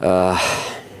Uh,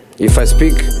 if I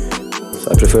speak,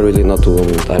 I prefer really not to.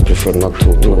 I prefer not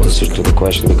to switch to the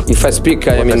question. If I speak,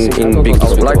 I am in big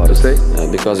dispute about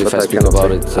it. Because if I speak about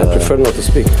it, I prefer not to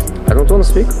speak. I don't want to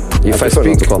speak. If I speak,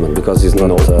 not to comment because it's not.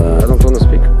 I don't want to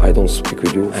speak. I don't speak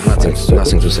with you. I have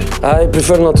nothing to say. I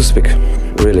prefer not to speak.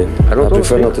 Really, I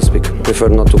prefer not to speak. I prefer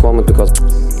not to comment because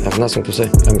I have nothing to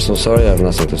say. I'm so sorry. I have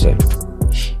nothing to say.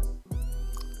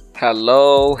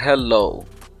 Hello.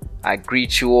 I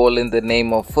greet you all in the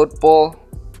name of football.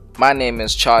 My name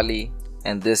is Charlie,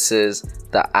 and this is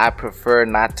the I Prefer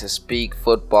Not to Speak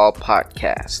Football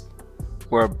podcast.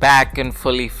 We're back in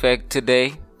full effect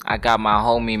today. I got my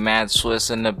homie Mad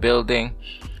Swiss in the building,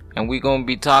 and we're going to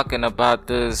be talking about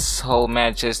this whole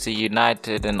Manchester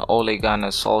United and Ole Gunnar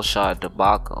Solskjaer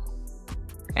debacle.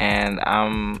 And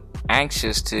I'm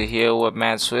anxious to hear what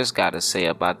Mad Swiss got to say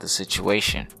about the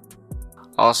situation.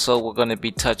 Also, we're going to be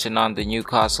touching on the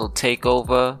Newcastle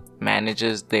takeover,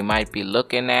 managers they might be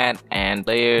looking at, and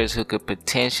players who could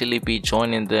potentially be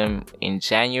joining them in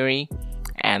January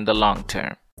and the long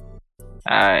term.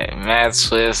 Alright, Matt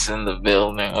Swiss in the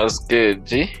building. What's good,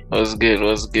 G? What's good?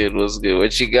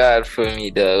 What you got for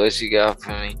me, dog? What you got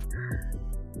for me?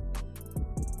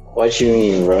 What you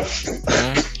mean, bro?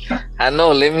 I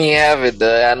know, let me have it,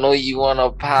 dog. I know you want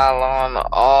to pile on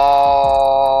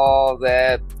all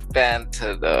that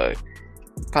banter, dog.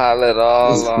 Pile it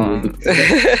all on.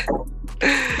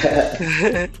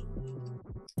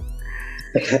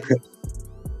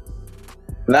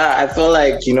 Nah, I feel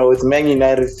like, with Man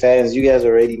United fans, you guys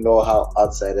already know how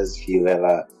outsiders feel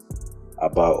about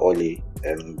Ole.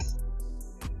 And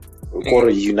we're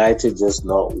United just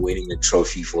not winning a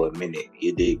trophy for a minute,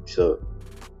 you dig? So,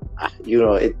 you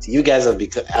guys are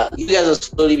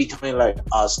slowly becoming like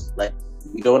us. Like,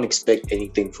 we don't expect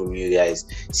anything from you guys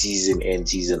season in,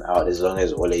 season out, as long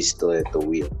as Ole's still at the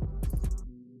wheel.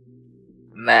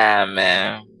 Nah,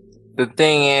 man. The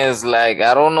thing is, I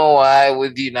don't know why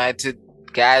with United,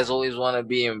 guys always want to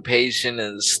be impatient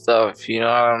and stuff. You know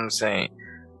what I'm saying?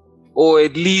 Or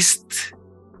at least,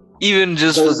 even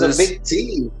just for this. It's a big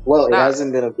team. Well, it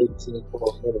hasn't been a big team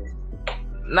for a minute.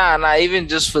 Nah, even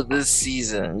just for this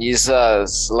season. You saw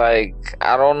us. I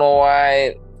don't know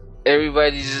why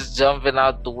everybody's just jumping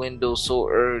out the window so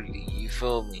early. You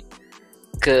feel me?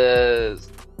 Because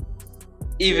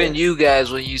even you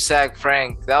guys, when you sacked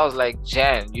Frank, that was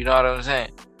Jan. You know what I'm saying?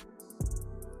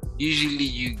 Usually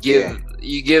you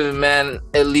give a man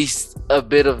at least a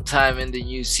bit of time in the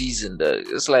new season, though.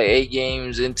 It's 8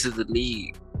 games into the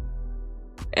league,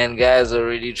 and guys are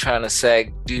already trying to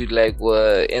sack dude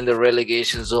in the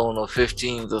relegation zone or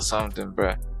 15th or something,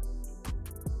 bro.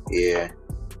 Yeah.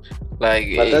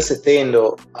 But that's the thing,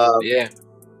 though.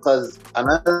 Because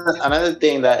another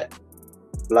thing that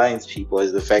blinds people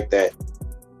is the fact that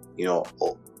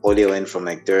Ole went from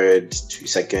third to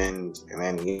second, and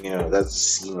then that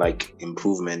seemed like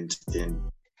improvement. In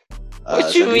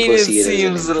what you mean? It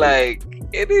seems like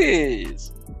it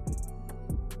is.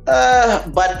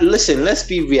 But listen, let's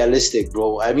be realistic,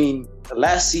 bro. I mean,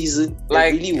 last season it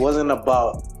really wasn't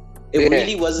about.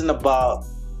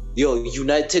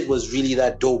 United was really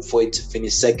that dope for it to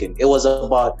finish second. It was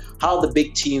about how the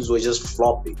big teams were just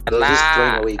flopping. They were just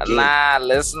throwing away games.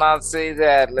 Let's not say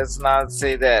that.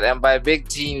 And by big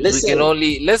teams, we can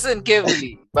only listen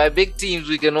carefully. By big teams,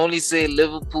 we can only say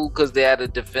Liverpool because they had a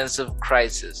defensive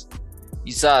crisis.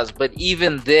 You saw us, but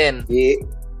even then, we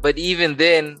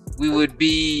would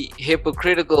be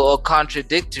hypocritical or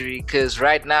contradictory because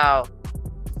right now,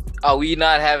 are we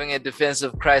not having a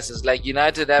defensive crisis?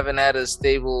 United haven't had a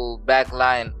stable back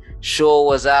line. Shaw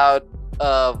was out.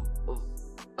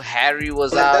 Harry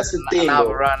was out. And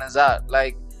Varane is out.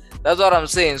 That's what I'm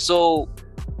saying. So,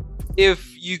 if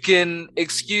you can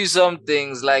excuse some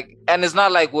things, and it's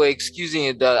not we're excusing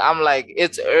it, dog. I'm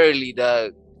it's early,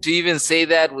 dog, to even say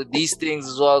that with these things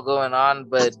as well going on,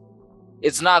 but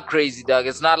it's not crazy, dog.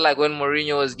 It's not like when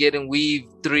Mourinho was getting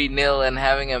weaved 3-0 and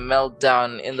having a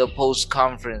meltdown in the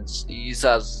post-conference.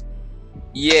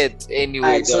 Yet, anyway.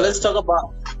 Alright, so let's talk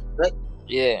about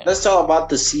Let's talk about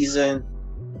the season.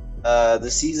 The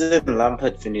season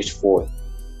Lampard finished fourth.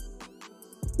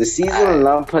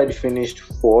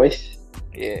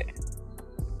 Yeah.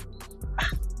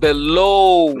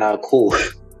 Below. Nah, cool.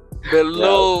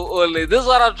 Below Ole. This is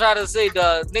what I'm trying to say,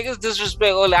 dog. Niggas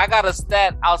disrespect Ole. I got a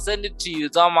stat. I'll send it to you.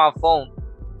 It's on my phone.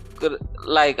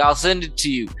 I'll send it to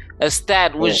you. A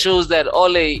stat which shows that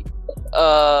Ole,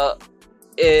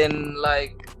 in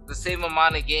the same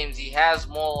amount of games, he has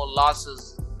more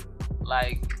losses.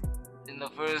 In the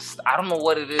first, I don't know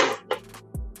what it is,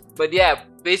 but yeah,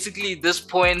 basically this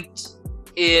point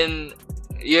in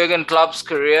Jurgen Klopp's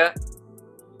career,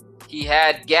 he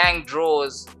had gang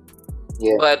draws,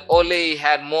 but Ole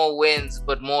had more wins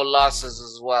but more losses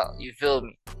as well. You feel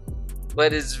me?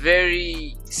 But it's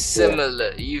very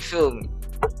similar. You feel me?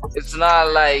 It's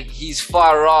not like he's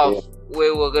far off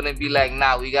where we're gonna be like,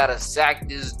 nah, we gotta sack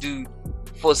this dude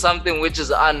for something which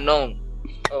is unknown.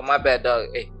 Oh, my bad, dog.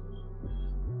 Hey.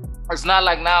 It's not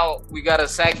like now we gotta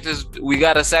sack this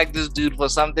dude for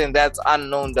something that's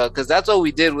unknown, dog. Because that's what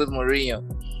we did with Mourinho.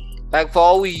 Like, for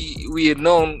all we had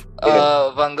known,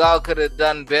 Van Gaal could have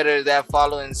done better that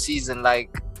following season.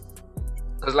 Like,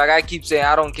 because like I keep saying,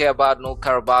 I don't care about no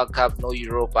Carabao Cup, no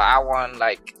Europa. I want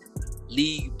like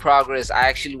league progress. I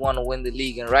actually want to win the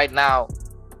league. And right now,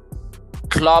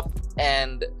 Klopp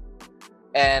and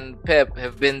Pep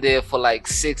have been there for like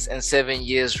 6 and 7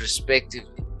 years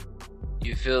respectively.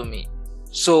 You feel me?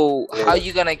 So how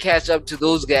you gonna catch up to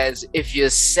those guys if you're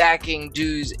sacking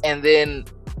dudes and then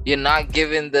you're not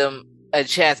giving them a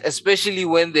chance, especially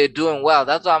when they're doing well?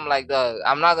 That's why I'm like, dog,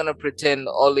 I'm not gonna pretend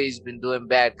Ole's been doing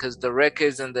bad, because the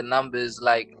records and the numbers,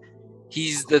 like,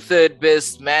 he's the third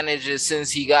best manager since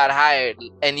he got hired,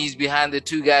 and he's behind the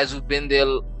two guys who've been there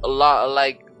a lot,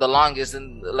 like the longest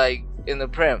in the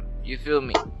Prem. You feel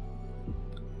me?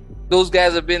 Those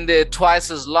guys have been there twice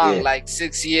as long, like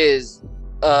 6 years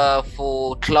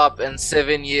for Klopp and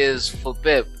 7 years for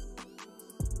Pep.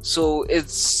 So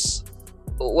it's,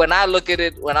 when I look at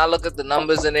the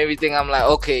numbers and everything, I'm like,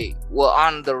 okay, we're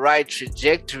on the right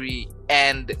trajectory,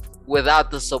 and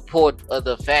without the support of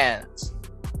the fans.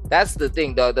 That's the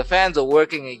thing, dog. The fans are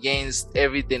working against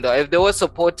everything, dog. If they were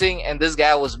supporting and this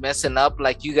guy was messing up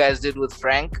like you guys did with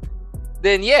Frank,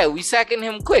 then yeah, we sacking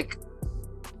him quick.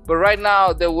 But right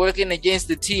now, they're working against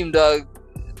the team, dog.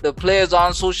 The players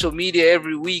on social media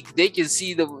every week, they can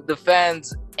see the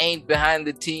fans ain't behind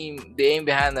the team. They ain't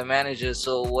behind the manager.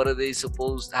 So how are they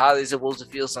supposed to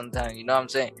feel sometimes? You know what I'm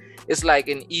saying? It's like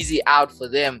an easy out for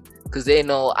them, because they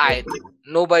know,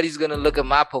 nobody's going to look at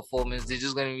my performance. They're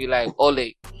just going to be like,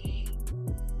 Ole.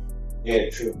 Yeah,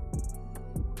 true.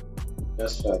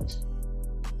 That's fact.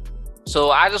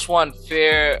 So I just want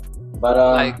fair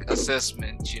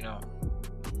assessment, you know.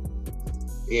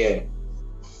 Yeah.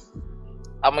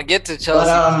 I'm gonna get to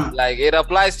Chelsea. Like, it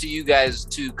applies to you guys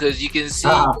too, because you can see.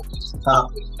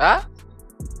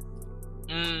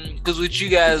 Because with you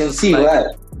guys, you can see like,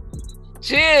 what?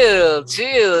 Chill.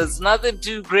 It's nothing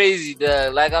too crazy,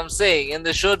 dog. Like I'm saying, in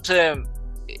the short term,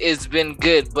 it's been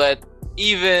good, but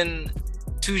even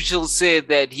Tuchel said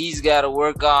that he's got to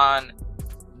work on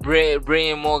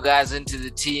bringing more guys into the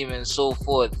team and so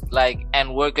forth, like,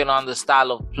 and working on the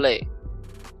style of play.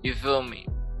 You feel me?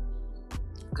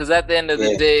 Because at the end of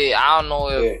the day, I don't know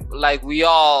if like we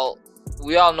all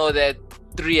know that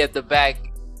 3 at the back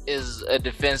is a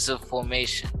defensive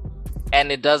formation,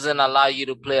 and it doesn't allow you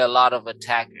to play a lot of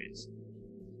attackers.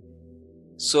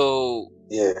 So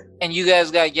and you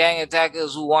guys got gang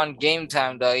attackers who want game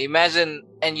time, dog. Imagine,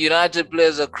 and United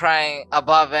players are crying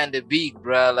about Van de Beek,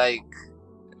 bro. Like,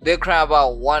 they're crying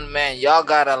about one man. Y'all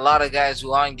got a lot of guys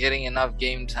who aren't getting enough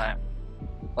game time.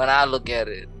 When I look at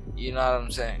it, you know what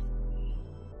I'm saying?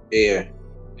 Yeah.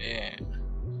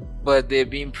 But they're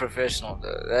being professional,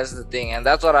 though. That's the thing, and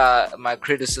that's what my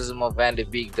criticism of Van de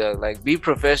Beek, though. Like, be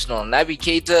professional. Naby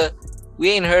Keita, we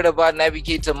ain't heard about Naby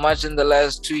Keita much in the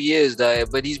last 2 years, though.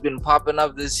 But he's been popping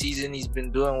up this season. He's been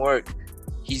doing work.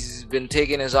 He's been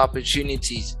taking his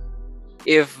opportunities.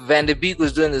 If Van de Beek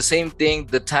was doing the same thing,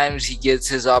 the times he gets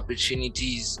his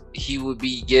opportunities, he would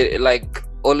be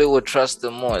Ole would trust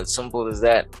him more. It's simple as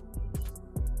that.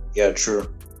 Yeah, true.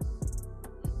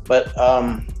 But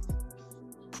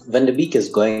Van de Beek is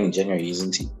going in January,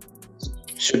 isn't he?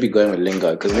 Should be going with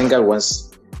Lingard, because Lingard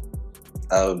wants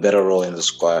a better role in the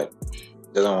squad.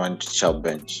 Doesn't want to sharp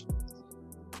bench.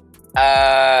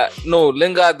 No,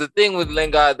 Lingard. The thing with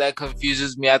Lingard that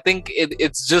confuses me, I think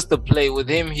it's just the play with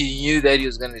him. He knew that he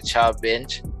was going to sharp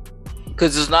bench,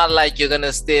 because it's not like you're going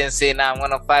to stay and say, "Nah, I'm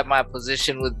going to fight my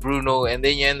position with Bruno," and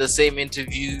then you're in the same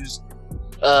interviews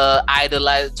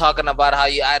talking about how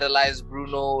you idolize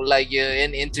Bruno. Like, you're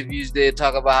in interviews there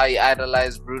talking about how you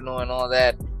idolize Bruno and all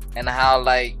that, and how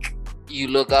like you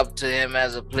look up to him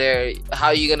as a player. How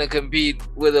are you gonna compete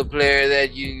with a player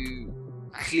that you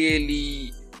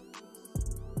clearly,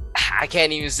 I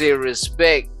can't even say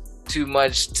respect too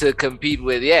much to compete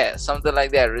with? Yeah, something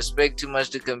like that. Respect too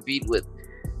much to compete with,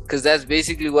 because that's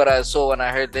basically what I saw when I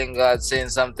heard Lingard saying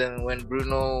something, when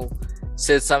Bruno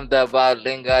said something about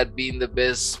Lingard being the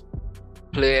best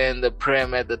player in the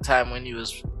Prem at the time when he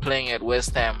was playing at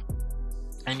West Ham,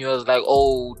 and he was like,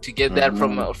 "Oh, to get that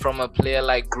from a player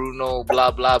like Bruno,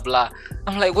 blah blah blah."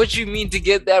 I'm like, "What you mean to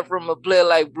get that from a player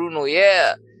like Bruno?"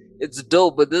 Yeah, it's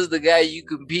dope, but this is the guy you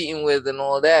competing with and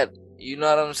all that. You know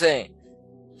what I'm saying?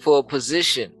 For a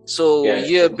position. So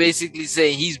you're basically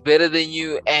saying he's better than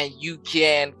you and you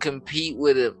can compete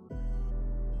with him.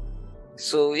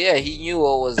 So yeah, he knew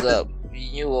what was up.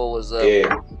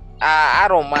 Yeah. I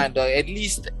don't mind, dog. At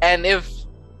least, and if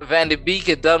Van de Beek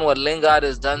had done what Lingard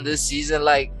has done this season,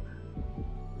 like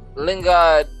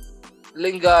Lingard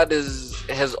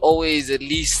has always at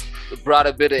least brought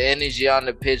a bit of energy on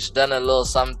the pitch, done a little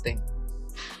something.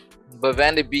 But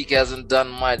Van de Beek hasn't done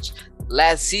much.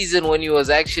 Last season, when he was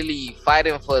actually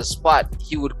fighting for a spot,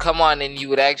 he would come on and he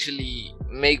would actually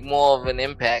make more of an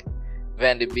impact,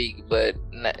 Van de Beek. But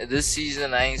this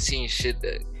season, I ain't seen shit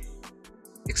that,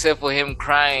 except for him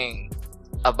crying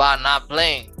about not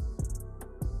playing.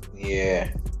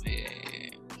 Yeah.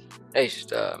 Hey,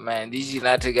 man, these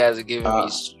United guys are giving me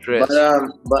stress.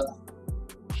 Doug,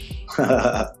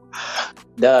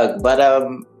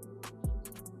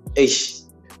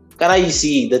 can you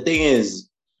see, the thing is,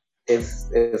 if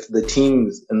the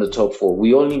teams in the top four,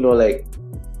 we only know, like,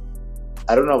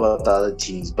 I don't know about the other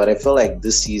teams, but I feel like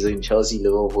this season Chelsea,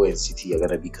 Liverpool, and City are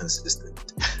gonna be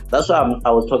consistent. That's why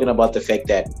I was talking about the fact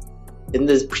that in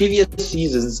the previous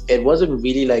seasons it wasn't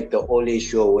really like the Ole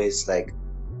show where it's like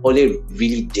Ole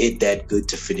really did that good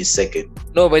to finish second.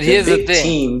 No, but here's the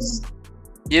thing.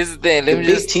 Here's the thing. The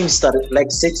big teams started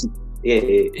like City.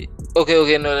 Yeah.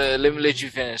 Okay. No, let me let you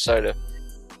finish. Sorry, though.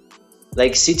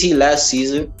 Like City last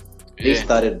season, they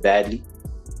started badly.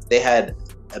 They had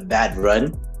a bad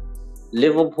run.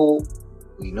 Liverpool,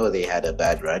 we know they had a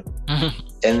bad run.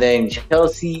 And then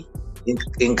Chelsea,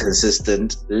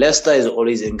 inconsistent. Leicester is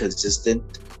always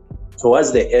inconsistent.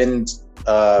 Towards the end,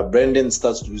 Brendan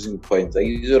starts losing points. Like,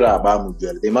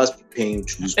 they must be paying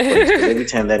to lose points. Because every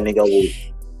time that nigga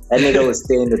will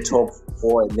stay in the top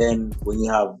four, and then when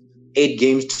you have 8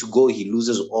 games to go, he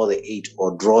loses all the 8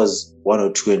 or draws 1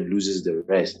 or 2 and loses the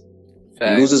rest.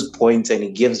 He loses points and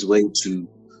he gives way to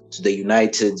the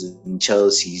Uniteds and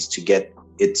Chelseas to get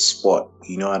its spot.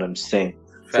 You know what I'm saying?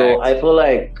 So I feel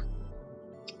like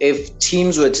if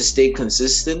teams were to stay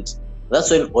consistent, that's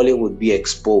when Ole would be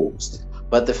exposed.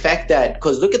 But the fact that,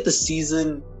 because look at the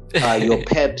season, your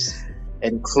Peps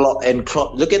and Klopp,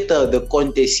 look at the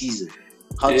Conte season,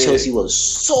 how Chelsea was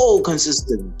so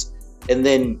consistent, and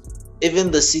then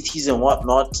even the cities and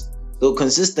whatnot, they were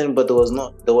consistent, but they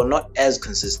were not as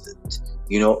consistent.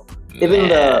 You know, even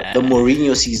the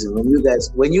Mourinho season, when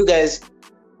you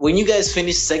guys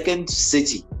finished second to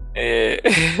City.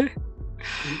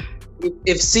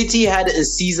 If City had a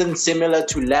season similar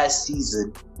to last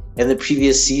season and the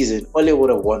previous season, Ole would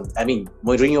have won. I mean,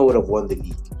 Mourinho would have won the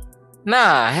league.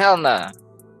 Nah, hell nah.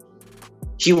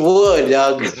 He would,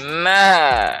 dog.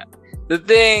 Nah. The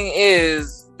thing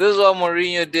is, this is what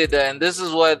Mourinho did, and this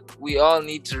is what we all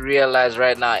need to realize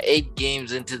right now. 8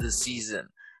 games into the season.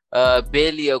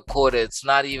 Barely a quarter. It's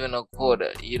not even a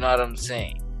quarter. You know what I'm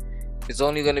saying? It's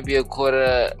only going to be a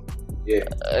quarter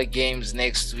games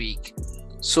next week.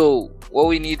 So what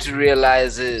we need to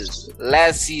realize is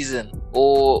last season,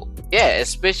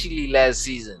 especially last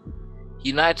season,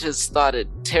 United started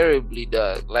terribly,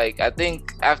 dog. Like, I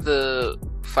think after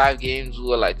 5 games we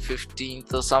were like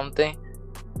 15th or something.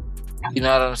 You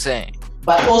know what I'm saying?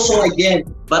 But also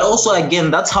again,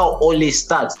 that's how Ole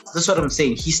starts. That's what I'm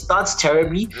saying. He starts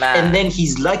terribly, and then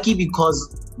he's lucky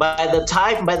because by the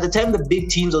time the big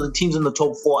teams or the teams in the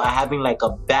top 4 are having like a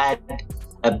bad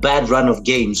run of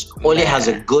games, Ole has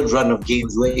a good run of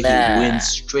games where he wins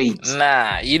straight.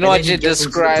 You know what you're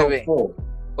describing?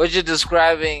 What you're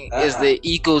describing is the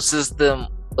ecosystem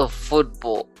of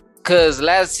football. Because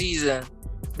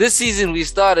this season we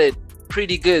started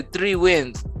pretty good, 3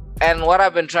 wins. And what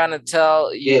I've been trying to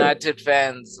tell United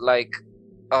fans, like,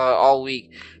 all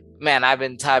week, man, I've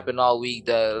been typing all week,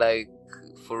 though, like,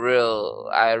 for real.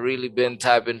 I really been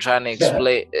typing, trying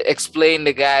to explain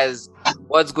the guys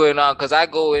what's going on, because I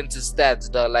go into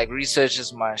stats, though, like, research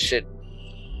is my shit.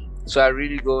 So I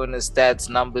really go into stats,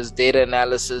 numbers, data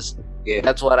analysis.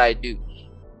 That's what I do.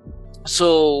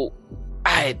 So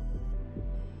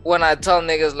when I tell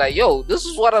niggas, like, yo, this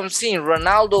is what I'm seeing,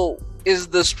 Ronaldo is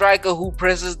the striker who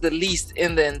presses the least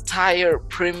in the entire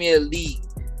Premier League.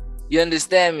 You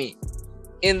understand me?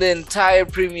 In the entire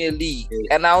Premier League.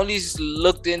 And I only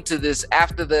looked into this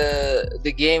after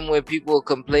the game where people were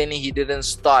complaining he didn't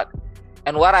start.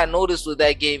 And what I noticed with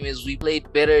that game is we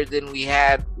played better than we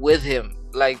had with him,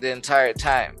 like, the entire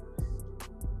time.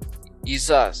 You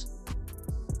saw us.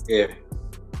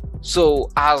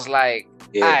 So I was like,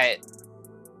 alright,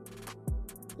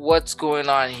 what's going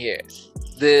on here?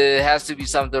 There has to be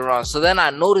something wrong. So then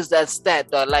I noticed that stat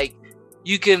that, like,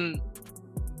 you can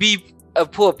be a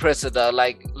poor presser, dog.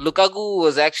 Like Lukaku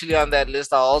was actually on that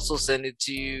list. I'll also send it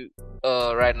to you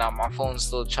right now. My phone's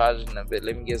still charging a bit.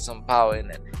 Let me get some power in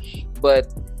it.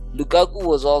 But Lukaku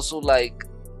was also like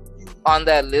on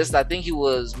that list. I think he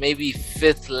was maybe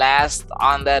 5th last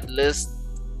on that list.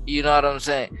 You know what I'm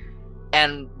saying?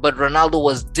 But Ronaldo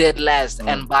was dead last,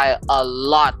 and by a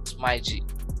lot, my G.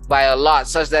 By a lot,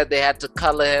 such that they had to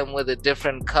color him with a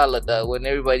different color, though, when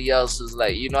everybody else is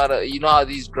like, you know how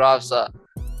these graphs are.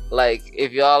 Like,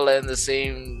 if y'all are in the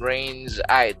same range,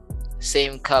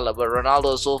 same color, but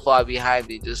Ronaldo is so far behind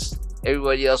me. Just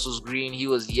everybody else was green, he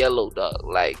was yellow, dog.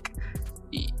 Like,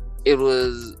 it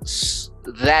was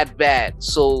that bad.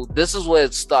 So this is where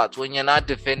it starts, when you're not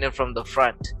defending from the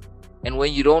front, and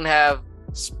when you don't have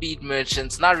speed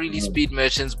merchants, not really speed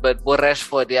merchants, but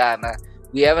Rashfordiana.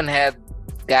 We haven't had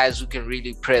guys who can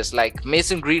really press. Like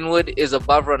Mason Greenwood is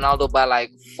above Ronaldo by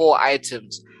like 4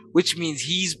 items, which means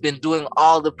he's been doing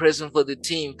all the pressing for the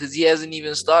team because he hasn't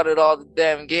even started all the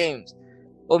damn games.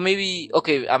 Or maybe,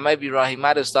 okay, I might be wrong. He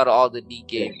might have started all the league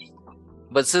games.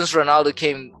 But since Ronaldo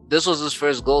came, this was his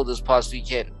first goal this past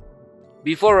weekend.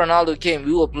 Before Ronaldo came,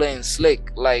 we were playing slick.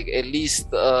 Like, at least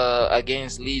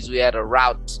against Leeds, we had a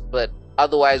route. But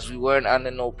otherwise, we weren't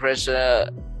under no pressure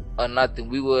or nothing.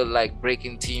 We were like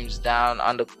breaking teams down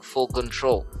under full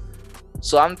control.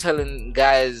 So I'm telling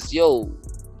guys, yo,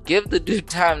 give the dude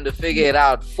time to figure it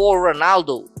out for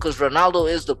Ronaldo, because Ronaldo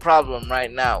is the problem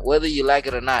right now, whether you like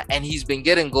it or not. And he's been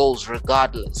getting goals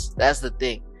regardless. That's the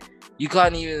thing. You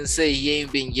can't even say he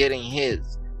ain't been getting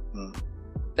his.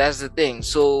 That's the thing.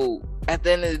 So at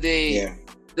the end of the day,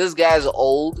 this guy's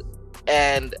old,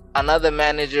 and another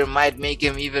manager might make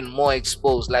him even more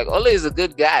exposed. Like, Ole is a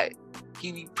good guy.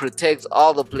 He protects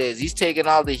all the players. He's taking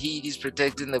all the heat. He's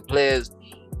protecting the players.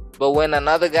 But when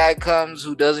another guy comes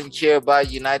who doesn't care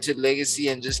about United legacy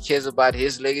and just cares about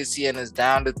his legacy and is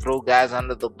down to throw guys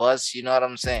under the bus, you know what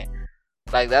I'm saying?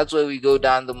 Like, that's where we go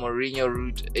down the Mourinho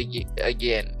route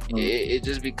again. It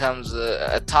just becomes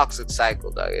a toxic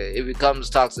cycle, dog. It becomes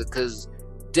toxic because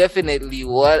definitely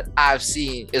what I've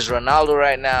seen is Ronaldo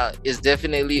right now is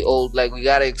definitely old. Like, we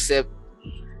got to accept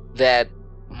that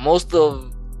most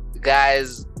of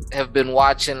guys have been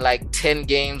watching like 10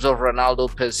 games of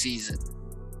Ronaldo per season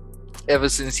ever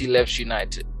since he left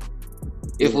United.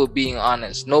 If we're being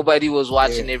honest, nobody was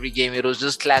watching every game. It was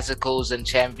just Clásicos and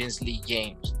Champions League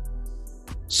games.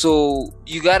 So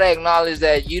you gotta acknowledge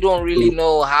that you don't really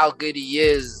know how good he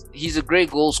is. He's a great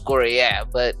goal scorer, yeah,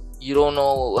 but you don't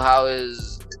know how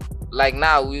his, like,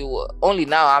 now only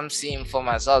now I'm seeing for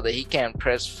myself that he can't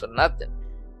press for nothing.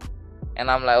 And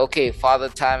I'm like, okay, Father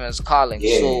Time is calling.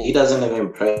 Yeah, so he doesn't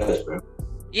even press, bro.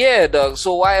 Yeah, dog.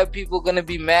 So why are people gonna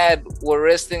be mad we're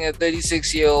resting a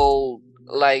 36-year-old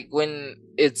like when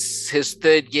it's his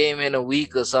 3rd game in a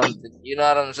week or something? You know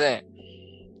what I'm saying?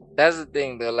 That's the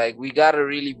thing, though. Like, we gotta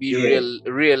really be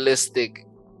realistic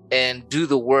and do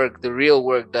the work, the real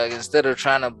work, dog, instead of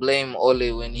trying to blame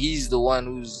Ole when he's the one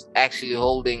who's actually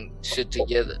holding shit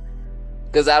together.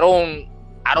 Because I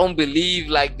don't believe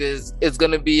like this. It's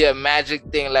gonna be a magic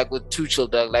thing like with Tuchel,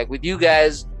 dog. Like with you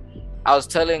guys, I was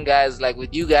telling guys, like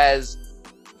with you guys,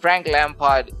 Frank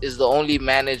Lampard is the only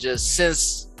manager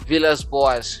since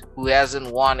Villas-Boas who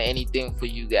hasn't won anything for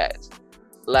you guys.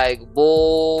 Like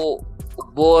Bo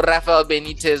Rafael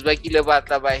Benitez,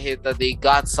 that they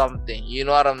got something. You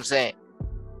know what I'm saying?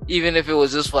 Even if it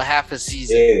was just for half a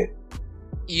season.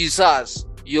 You saw us.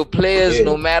 Your players,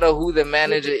 no matter who the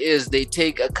manager is, they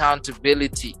take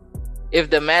accountability. If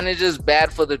the manager's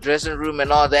bad for the dressing room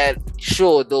and all that,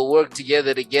 sure, they'll work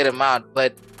together to get him out.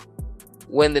 But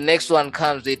when the next one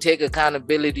comes, they take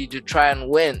accountability to try and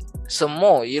win some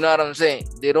more. You know what I'm saying?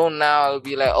 They don't now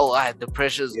be like, oh, the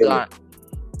pressure's gone.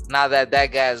 Now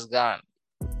that guy's gone.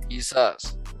 He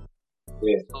sucks.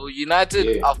 So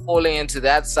United are falling into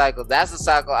that cycle. That's the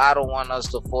cycle I don't want us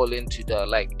to fall into, though.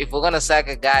 Like, if we're gonna sack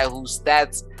a guy whose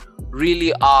stats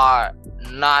really are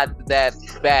not that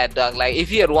bad, dog. Like, if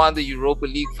he had won the Europa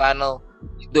League final,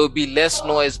 there would be less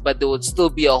noise, but there would still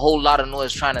be a whole lot of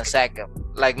noise trying to sack him.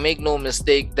 Like, make no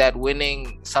mistake that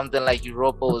winning something like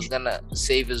Europa was gonna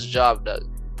save his job, dog.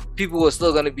 People were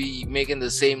still gonna be making the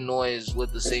same noise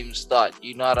with the same start.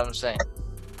 You know what I'm saying?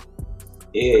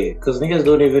 Yeah, because niggas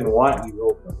don't even want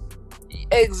Europa.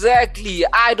 Exactly.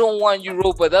 I don't want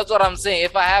Europa. That's what I'm saying.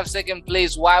 If I have 2nd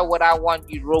place, why would I want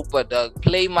Europa, dog?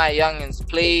 Play my youngins.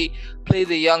 Play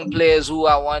the young players who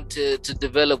I want to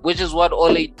develop, which is what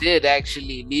Ole did,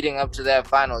 actually, leading up to that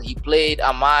final. He played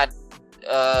Ahmad,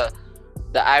 the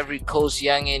Ivory Coast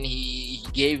youngin. He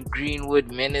gave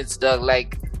Greenwood minutes, dog.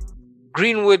 Like,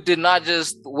 Greenwood did not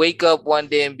just wake up one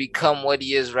day and become what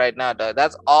he is right now, dog.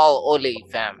 That's all Ole,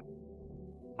 fam.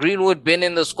 Greenwood been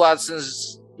in the squad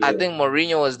since I think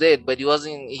Mourinho was dead, but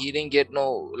he didn't get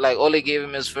no, like, Ole gave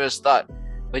him his first start,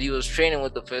 but he was training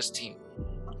with the first team.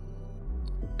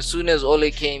 As soon as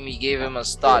Ole came, he gave him a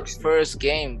start. First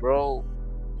game, bro.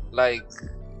 Like,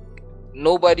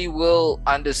 nobody will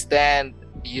understand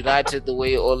United the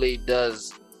way Ole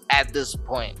does at this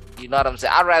point. You know what I'm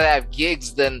saying? I'd rather have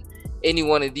Giggs than any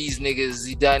one of these niggas,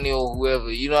 Zidane or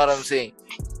whoever. You know what I'm saying?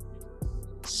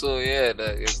 So yeah,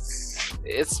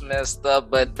 it's messed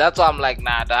up, but that's why I'm like,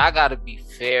 nah, I gotta be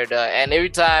fair, and every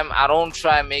time I don't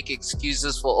try and make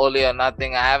excuses for Ole or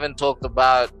nothing. I haven't talked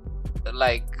about,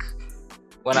 like,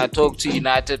 when I talk to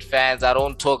United fans, I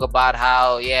don't talk about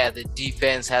how, the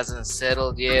defense hasn't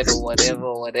settled yet or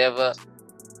whatever.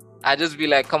 I just be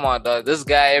like, come on, dog, this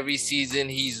guy every season,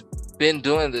 he's been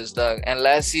doing this, dog, and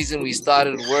last season we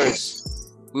started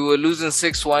worse. We were losing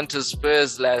 6-1 to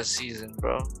Spurs last season,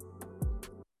 bro.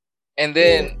 And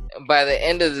then by the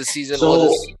end of the season,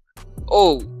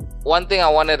 one thing I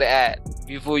wanted to add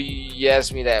before you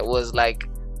asked me that was, like,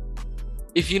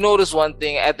 if you notice one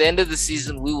thing, at the end of the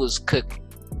season, we was cooking.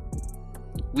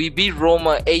 We beat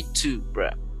Roma 8-2,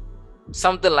 bruh.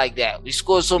 Something like that. We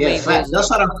scored so many goals. That's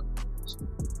what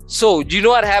So, do you know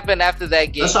what happened after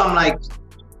that game? That's what I'm like.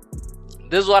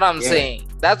 This is what I'm saying.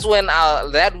 That's when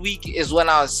that week is when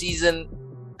our season,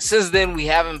 since then, we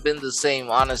haven't been the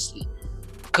same, honestly.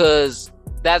 Because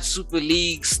that Super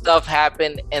League stuff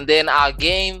happened, and then our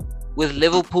game with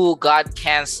Liverpool got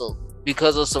cancelled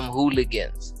because of some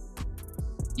hooligans.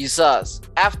 You saw us.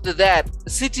 After that,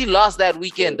 City lost that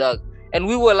weekend, dog, and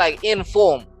we were like in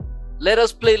form. Let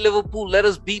us play Liverpool, let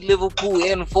us beat Liverpool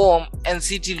in form, and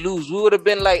City lose. We would have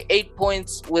been like 8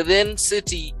 points within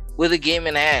City with a game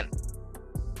in hand.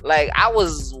 Like, I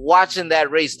was watching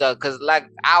that race, dog, because, like,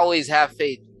 I always have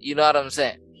faith. You know what I'm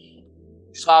saying?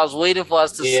 So I was waiting for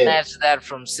us to snatch that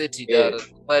from City, dog.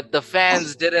 But the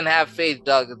fans didn't have faith,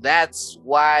 dog. That's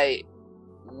why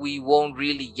we won't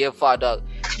really get far, dog.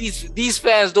 These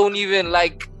fans don't even,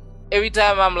 like, every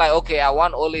time I'm like, okay, I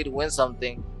want Ole to win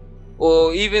something,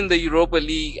 or even the Europa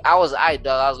League, I was dog.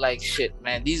 I was like, shit,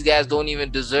 man, these guys don't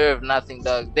even deserve nothing,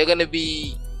 dog. They're gonna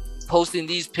be posting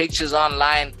these pictures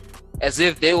online as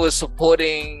if they were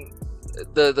supporting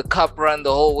the cup run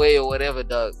the whole way or whatever,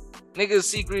 dog. Niggas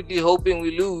secretly hoping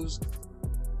we lose,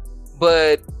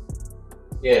 but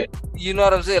you know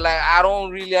what I'm saying? Like, I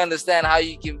don't really understand how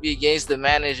you can be against the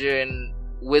manager and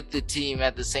with the team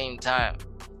at the same time.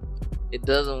 It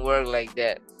doesn't work like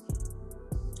that.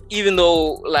 Even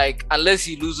though, like, unless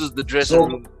he loses the dressing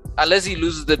room,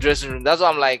 that's why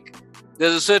I'm like,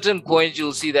 there's a certain point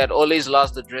you'll see that Ole's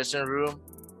lost the dressing room.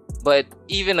 But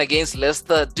even against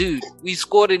Leicester, dude, we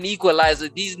scored an equalizer.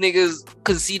 These niggas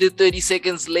conceded 30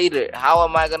 seconds later. How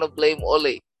am I going to blame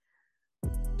Ole?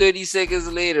 30 seconds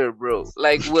later, bro.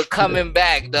 Like, we're coming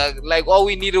back, dog. Like, all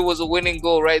we needed was a winning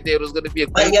goal right there. It was going to be a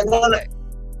great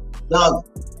dog.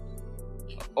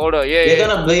 Hold on, You're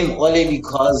gonna blame Ole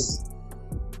because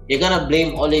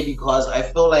I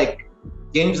feel like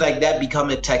games like that become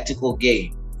a tactical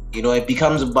game. You know, it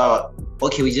becomes about,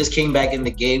 okay, we just came back in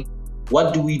the game.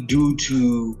 What do we do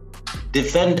to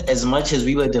defend as much as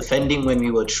we were defending when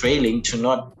we were trailing, to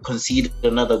not concede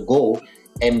another goal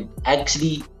and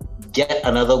actually get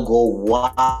another goal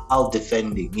while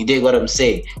defending? You dig what I'm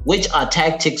saying? Which are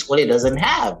tactics Ole doesn't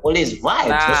have. Ole's vibes.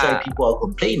 That's why people are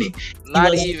complaining.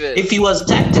 If he was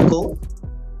tactical,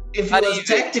 he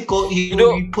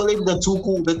would be pulling the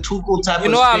Tuchel type of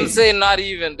You know what I'm saying? Not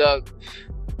even, dog.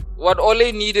 What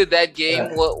Ole needed that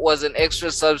game was an extra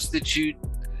substitute,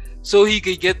 so he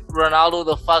could get Ronaldo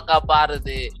the fuck up out of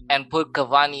there and put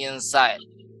Cavani inside.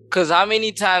 Because how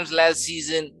many times last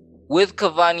season with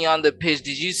Cavani on the pitch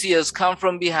did you see us come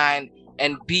from behind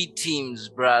and beat teams,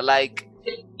 bruh? Like,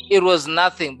 it was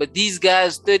nothing. But these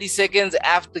guys, 30 seconds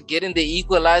after getting the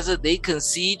equalizer, they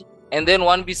concede. And then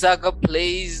Wan-Bissaka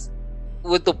plays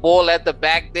with the ball at the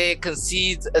back there,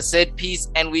 concedes a set piece,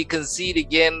 and we concede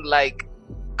again. Like,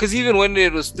 because even when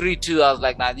it was 3-2, I was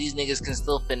like, nah, these niggas can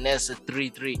still finesse a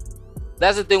 3-3.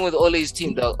 That's the thing with Ole's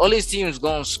team, dog. Ole's team is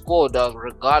going to score, dog,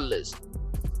 regardless.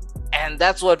 And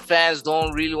that's what fans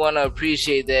don't really want to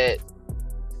appreciate, that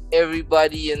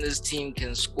everybody in this team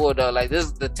can score, dog. Like,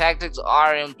 the tactics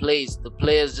are in place. The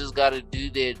players just got to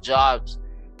do their jobs.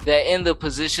 They're in the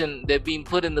position, they're being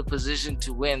put in the position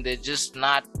to win. They're just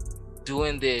not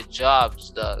doing their jobs,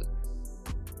 dog.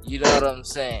 You know what I'm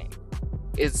saying?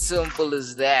 It's simple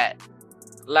as that.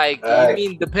 Like, you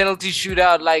mean the penalty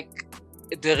shootout, like,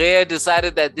 De Gea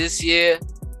decided that this year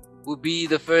would be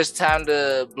the first time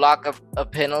to block a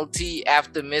penalty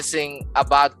after missing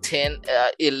about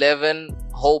 11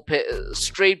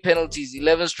 straight penalties,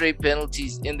 11 straight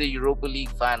penalties in the Europa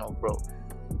League final, bro.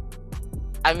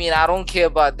 I mean, I don't care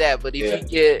about that, but if you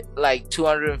get like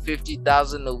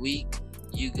 250,000 a week,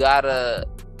 you gotta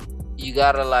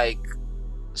like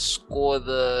score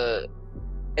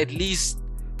at least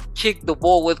kick the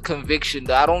ball with conviction.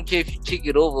 I don't care if you kick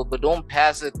it over, but don't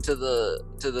pass it to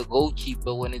the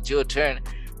goalkeeper when it's your turn.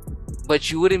 But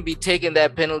you wouldn't be taking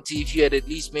that penalty if you had at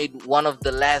least made one of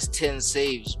the last 10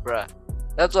 saves, bruh.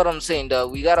 That's what I'm saying,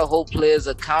 dog. We gotta hold players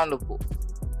accountable.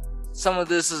 Some of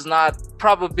this is not,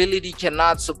 probability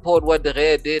cannot support what De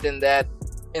Gea did in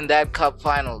that cup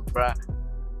final, bruh.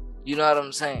 You know what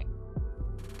I'm saying?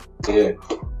 Yeah.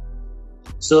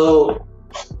 So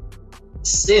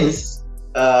since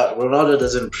Ronaldo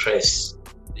doesn't press,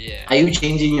 are you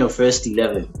changing your first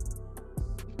 11?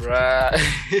 Bruh.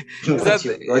 Is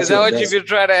that what you've been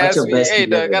trying to ask me? Hey,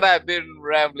 dog, I've been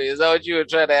rambling. Is that what you were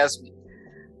trying to ask me?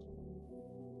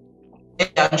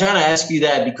 Yeah, I'm trying to ask you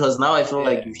that because now I feel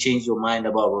like you've changed your mind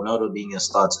about Ronaldo being a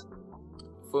starter.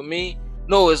 For me,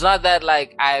 no, it's not that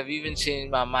like I've even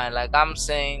changed my mind. Like I'm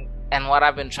saying, and what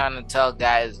I've been trying to tell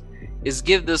guys is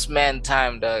give this man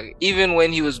time, dog. Even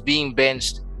when he was being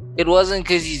benched, it wasn't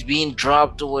because he's being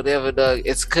dropped or whatever, dog.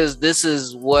 It's because this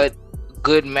is what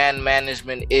good man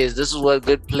management is. This is what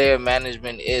good player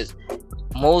management is.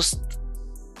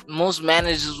 Most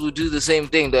managers will do the same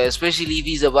thing, though, especially if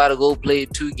he's about to go play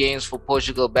 2 games for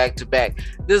Portugal back to back.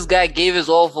 This guy gave his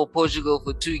all for Portugal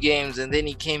for 2 games and then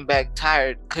he came back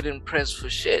tired, couldn't press for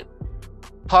shit.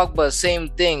 Pogba, same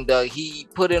thing, dog. He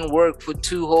put in work for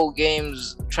 2 whole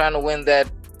games trying to win that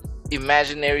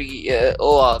imaginary,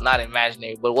 not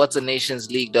imaginary, but what's a Nations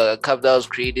League, dog? A cup that was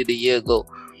created a year ago.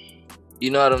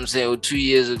 You know what I'm saying? Or 2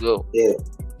 years ago. Yeah.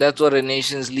 That's what a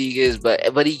Nations League is,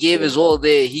 but he gave his all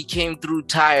there. He came through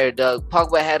tired, dog.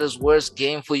 Pogba had his worst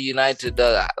game for United,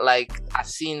 dog. Like, I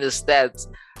seen the stats.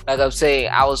 Like I'm saying,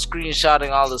 I was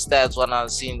screenshotting all the stats when I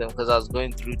was seeing them because I was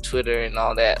going through Twitter and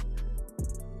all that.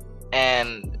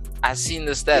 And I seen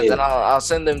the stats, and I'll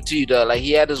send them to you, dog. Like,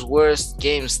 he had his worst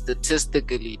game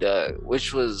statistically, dog,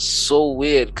 which was so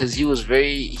weird because he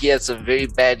had some very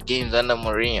bad games under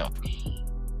Mourinho.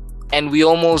 And we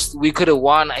could have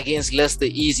won against Leicester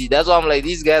easy. That's why I'm like,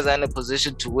 these guys are in a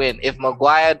position to win. If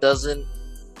Maguire doesn't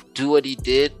do what he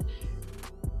did,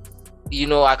 you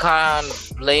know, I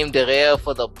can't blame De Gea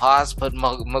for the pass, but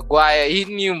Maguire, he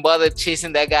didn't even bother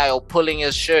chasing that guy or pulling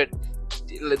his shirt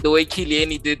the way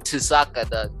Chiellini did to Saka,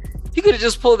 dog. He could have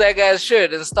just pulled that guy's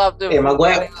shirt and stopped him. Hey,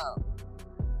 Maguire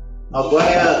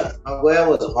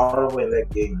was horrible in that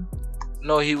game.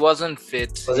 No, he wasn't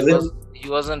fit. He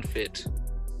wasn't fit.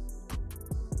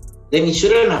 Then he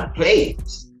shouldn't have played.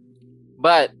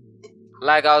 But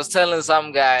like I was telling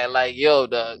some guy, like, yo,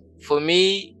 dog, for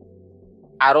me,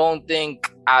 I don't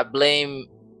think I blame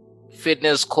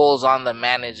fitness calls on the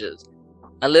managers.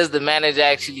 Unless the manager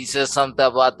actually says something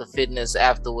about the fitness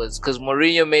afterwards. Because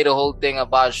Mourinho made a whole thing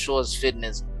about Shaw's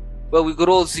fitness. But we could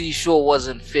all see Shaw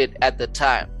wasn't fit at the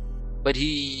time. But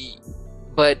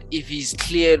if he's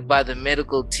cleared by the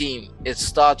medical team, it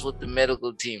starts with the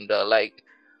medical team, though. Like,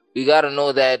 we got to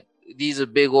know that these are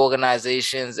big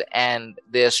organizations and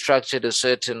they're structured a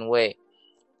certain way.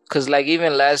 Because, like,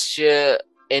 even last year,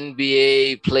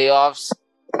 NBA playoffs,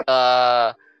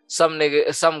 some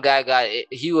guy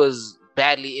he was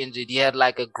badly injured. He had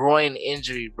like a groin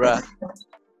injury, bruh.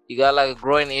 He got like a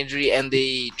groin injury and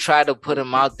they tried to put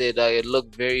him out there, dog. It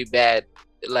looked very bad.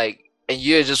 Like, and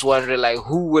you're just wondering, like,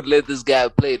 who would let this guy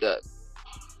play, dog?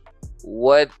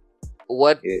 What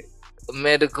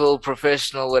medical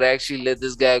professional would actually let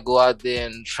this guy go out there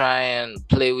and try and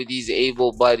play with these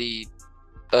able-bodied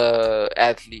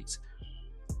athletes?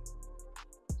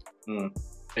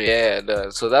 Yeah,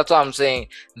 so that's what I'm saying.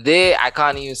 I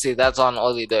can't even say that's on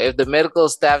Oli. If the medical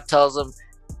staff tells him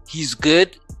he's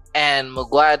good and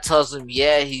Maguire tells him,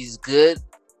 yeah, he's good,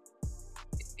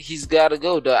 he's got to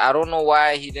go. I don't know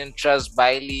why he didn't trust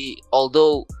Bailey,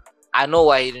 although I know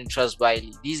why he didn't trust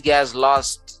Bailey. These guys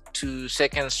lost to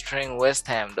second string West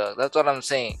Ham, dog. That's what I'm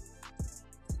saying.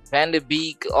 Van de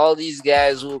Beek, all these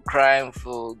guys who were crying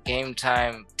for game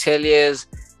time. Teliers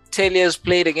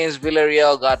played against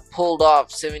Villarreal, got pulled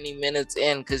off 70 minutes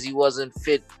in because he wasn't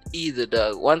fit either,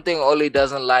 dog. One thing Oli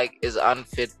doesn't like is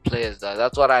unfit players, dog.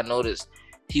 That's what I noticed.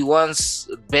 He once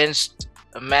benched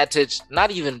Matic,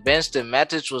 not even benched him.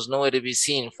 Matic was nowhere to be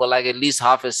seen for like at least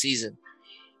half a season.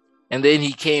 And then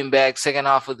he came back second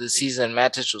half of the season.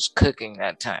 Matic was cooking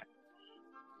that time.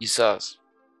 You saw us.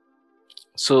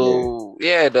 So,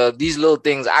 yeah, these little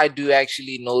things I do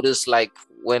actually notice, like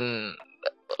when...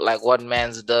 like what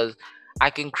Mans does. I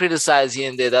can criticize here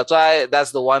and there.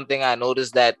 That's the one thing I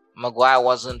noticed, that Maguire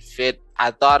wasn't fit.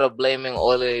 I thought of blaming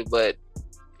Ole, but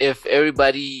if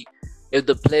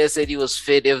the player said he was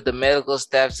fit, if the medical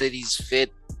staff said he's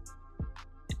fit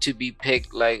to be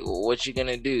picked, like, what you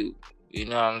gonna do? You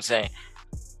know what I'm saying?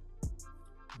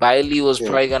 Bailey was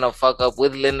probably gonna fuck up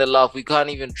with Lindelof. We can't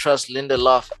even trust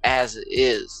Lindelof as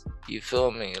is. You feel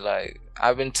me? Like,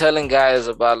 I've been telling guys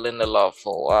about Lindelof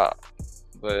for a while,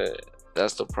 but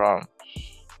that's the problem.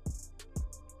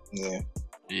 Yeah.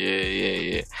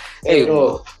 Hey,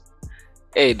 no.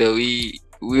 Hey, though,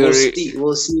 we'll see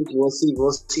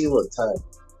what time.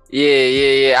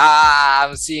 Yeah.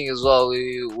 I'm seeing as well.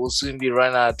 We'll soon be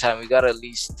running out of time. We got at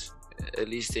least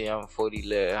a 40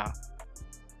 left.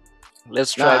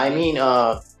 Let's try.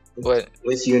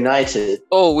 With United.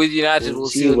 Oh, with United, we'll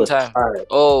see with time.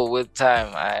 Oh, with time.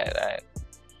 Alright.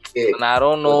 Yeah. And I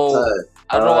don't know.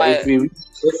 I don't know why. If we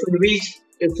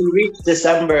reach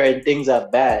December and things are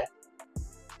bad,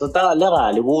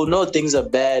 we'll know things are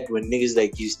bad when niggas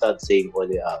like you start saying all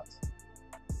they out.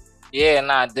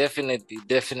 Yeah, definitely.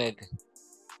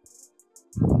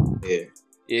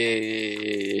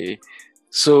 Yeah.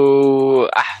 So,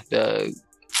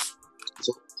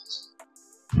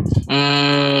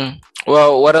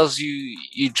 well, what else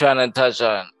you trying to touch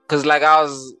on? Because like I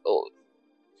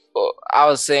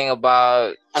was saying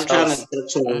about I'm trying to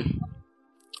touch on.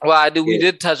 Well, we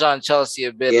did touch on Chelsea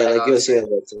a bit. Yeah, like you were saying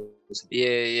about Chelsea.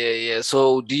 Yeah.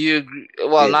 So do you agree?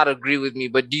 Well, not agree with me,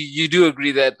 but you do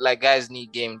agree that like guys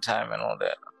need game time and all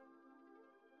that,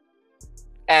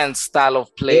 and style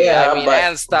of play. Yeah,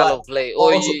 and style of play.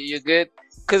 Or you good?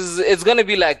 Because it's gonna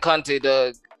be like Conte.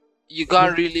 You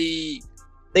can't really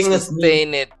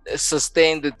sustain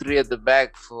the three at the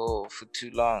back for too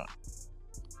long.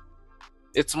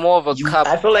 It's more of a cup.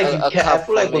 I feel like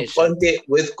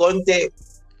with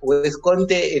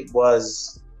Conte, it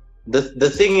was the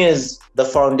thing is the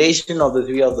foundation of the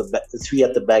three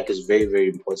at the back is very, very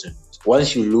important.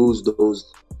 Once you lose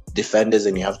those defenders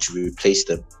and you have to replace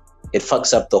them, it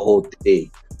fucks up the whole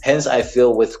thing. Hence, I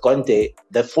feel with Conte,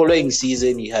 the following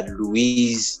season you had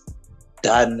Luiz,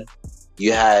 Dunn,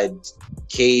 you had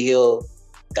Cahill,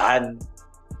 Dunn.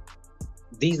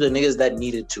 These are niggas that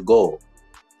needed to go,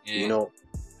 you know,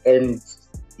 and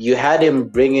you had him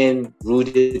bring in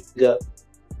Rudiger.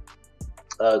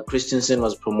 Christensen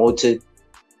was promoted.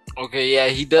 Okay, yeah,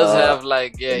 he does have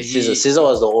like Cesar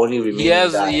was the only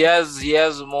remaining guy. He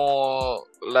has more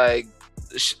like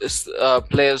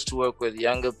players to work with,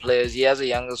 younger players. He has a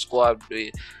younger squad.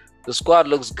 The squad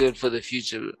looks good for the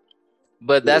future,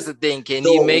 but that's the thing. Can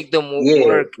he make them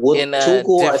work in a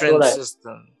different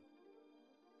system?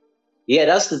 Yeah,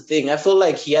 that's the thing. I feel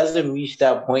like he hasn't reached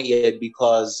that point yet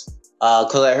because I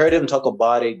heard him talk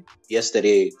about it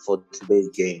yesterday for today's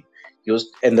game.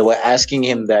 And they were asking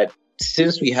him that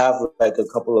since we have like a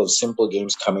couple of simple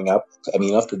games coming up, I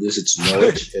mean, after this it's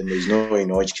Norwich and there's no way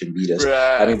Norwich can beat us.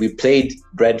 Right. I mean, we played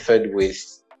Brentford with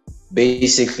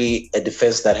basically a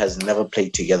defense that has never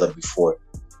played together before.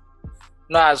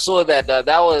 No, I saw that. That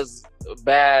was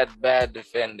bad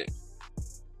defending.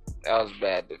 That was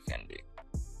bad defending.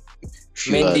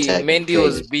 Mendy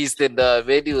was beasted.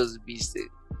 Mendy was beasted.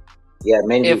 Yeah,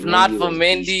 Mendy. If not for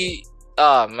Mendy,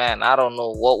 oh man, I don't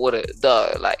know what would it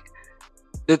like.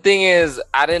 The thing is,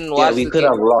 I didn't watch. We could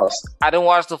have lost. I didn't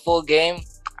watch the full game.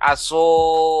 I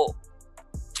saw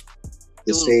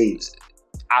the saves.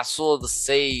 I saw the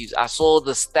saves. I saw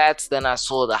the stats. Then I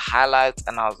saw the highlights,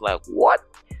 and I was like, "What?"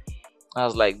 I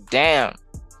was like, "Damn,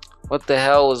 what the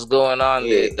hell was going on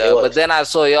there?" But then I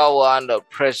saw y'all were under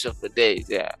pressure for days.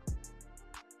 Yeah.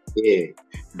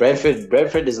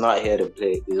 Brentford is not here to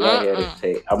play. He's not here to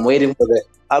play. I'm waiting for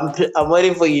I'm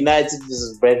waiting for United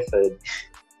versus Brentford.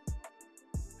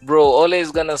 Bro, Ole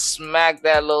is gonna smack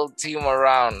that little team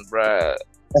around, bruh.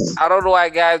 I don't know why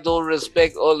guys don't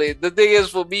respect Ole. The thing is,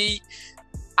 for me,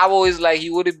 I'm always like, he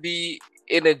wouldn't be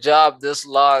in a job this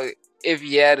long if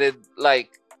he hadn't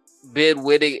like been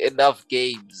winning enough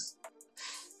games.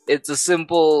 It's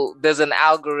there's an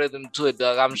algorithm to it,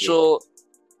 dog. I'm sure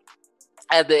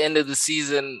at the end of the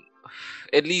season,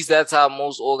 at least that's how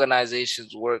most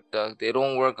organizations work, dog. They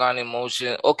don't work on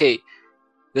emotion. Okay,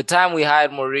 the time we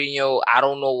hired Mourinho, I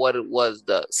don't know what it was,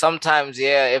 dog. Sometimes,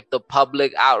 if the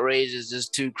public outrage is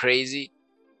just too crazy,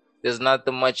 there's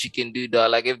nothing much you can do,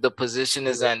 dog. Like, if the position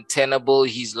is untenable,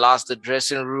 he's lost the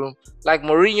dressing room. Like,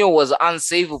 Mourinho was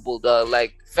unsavable, dog.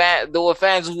 Like, there were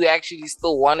fans who actually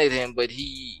still wanted him, but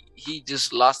he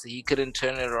just lost it. He couldn't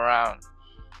turn it around.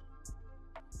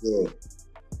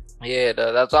 Yeah,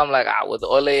 that's why I'm like, with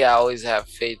Ole, I always have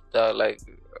faith. Like,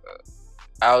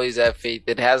 I always have faith.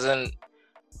 It hasn't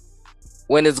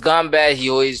when it's gone bad, he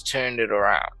always turned it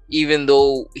around, even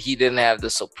though he didn't have the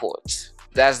support.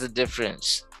 That's the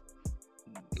difference.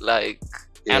 Like,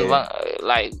 and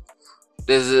like,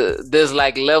 there's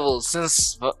like levels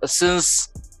since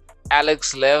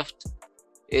Alex left.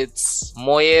 It's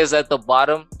Moyes at the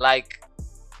bottom, like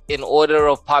in order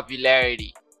of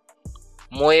popularity.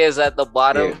 Moyes at the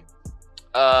bottom,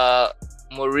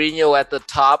 Mourinho at the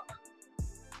top,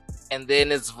 and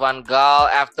then it's Van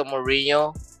Gaal after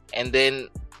Mourinho, and then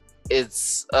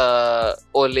it's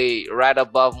Ole right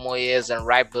above Moyes and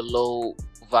right below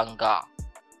Van Gaal.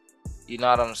 You know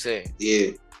what I'm saying?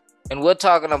 Yeah. And we're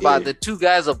talking about the two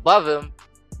guys above him.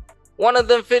 One of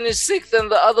them finished 6th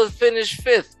and the other finished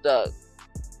 5th, Doug.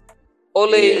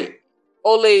 Ole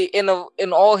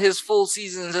in all his full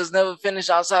seasons has never finished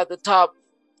outside the top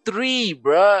 3,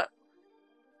 bruh.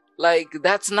 Like,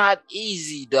 that's not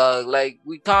easy, dog. Like,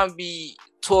 we can't be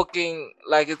talking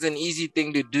like it's an easy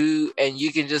thing to do and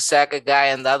you can just sack a guy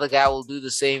and the other guy will do the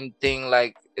same thing.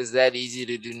 Like, is that easy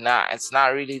to do? Nah, it's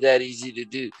not really that easy to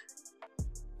do.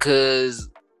 Because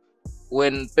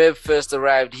when Pep first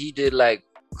arrived, he did like,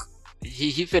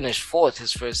 he finished 4th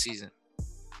his first season,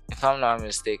 if I'm not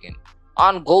mistaken,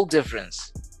 on goal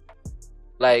difference.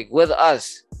 Like, with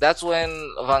us, that's when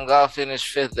Van Gaal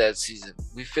finished 5th that season.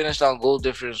 We finished on goal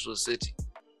difference with City.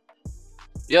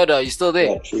 Yo, dog, you still there?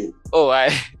 Yeah, true. Oh, I.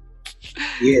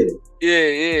 Yeah.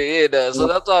 Dog. So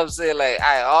that's what I'm saying. Like,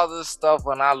 all this stuff,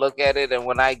 when I look at it and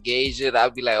when I gauge it,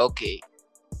 I'll be like, okay,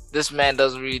 this man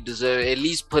doesn't really deserve it. At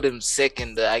least put him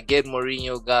second. I get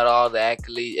Mourinho got all the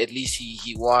accolades. At least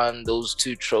he won those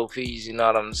 2 trophies. You know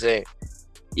what I'm saying?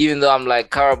 Even though I'm like,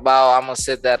 Carabao, I'm going to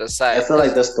set that aside. I feel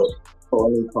like that's the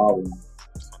only problem.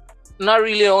 Not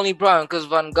really the only problem, because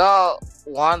Van Gaal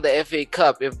won the FA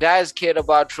Cup. If guys cared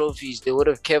about trophies, they would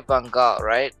have kept Van Gaal,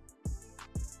 right?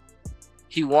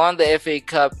 He won the FA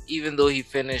Cup even though he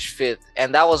finished 5th.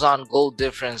 And that was on goal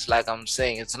difference, like I'm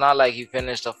saying. It's not like he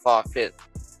finished a far 5th.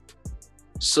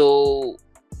 So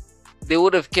they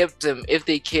would have kept him if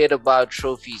they cared about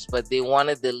trophies. But they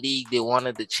wanted the league. They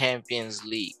wanted the Champions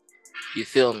League. You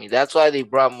feel me? That's why they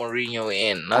brought Mourinho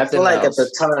in. I feel like else. at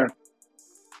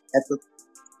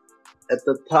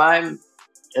the time,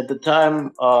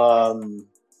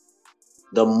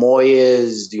 the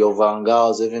Moyes, the Van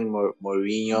Gaals, even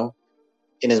Mourinho,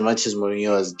 in as much as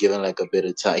Mourinho was given like a bit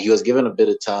of time, he was given a bit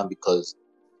of time because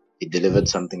he delivered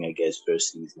something, I guess,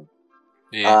 first season.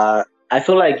 Yeah. I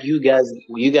feel like you guys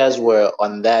were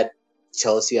on that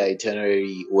Chelsea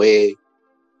itinerary where,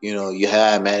 you know, you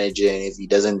hire a manager and if he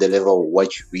doesn't deliver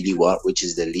what you really want, which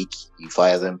is the league, you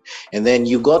fire them. And then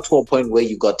you got to a point where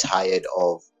you got tired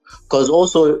of, because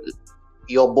also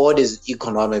your board is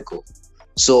economical.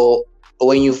 So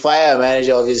when you fire a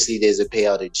manager, obviously there's a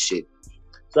payout and shit.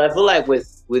 So I feel like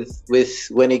with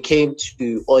when it came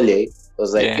to Ole, it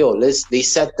was like, they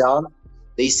sat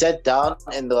down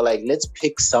and they were like, let's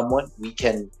pick someone we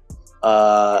can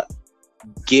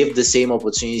give the same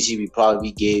opportunity we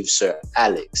probably gave Sir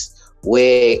Alex,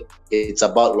 where it's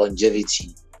about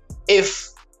longevity.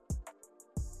 If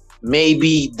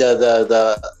maybe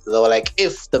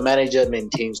if the manager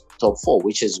maintains top 4,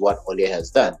 which is what Ole has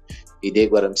done, you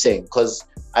dig what I'm saying? Because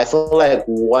I feel like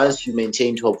once you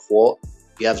maintain top 4,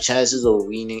 you have chances of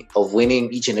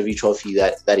winning each and every trophy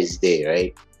that is there,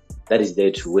 right? That is there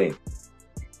to win.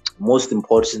 Most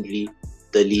importantly,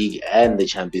 the league and the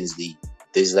Champions League.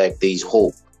 There's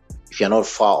hope if you're not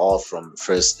far off from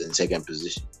first and second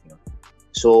position. You know?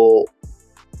 So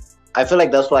I feel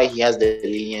like that's why he has the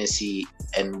leniency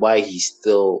and why he's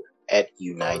still at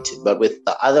United. But with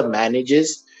the other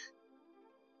managers,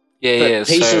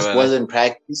 patience wasn't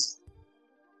practiced.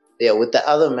 Yeah, with the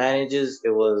other managers,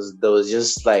 there was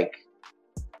just like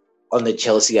on the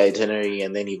Chelsea itinerary,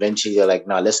 and then eventually they're like,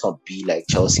 let's not be like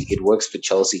Chelsea. It works for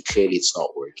Chelsea. Clearly, it's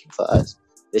not working for us.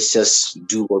 Let's just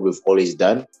do what we've always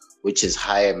done, which is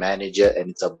hire a manager, and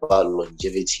it's about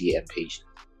longevity and patience.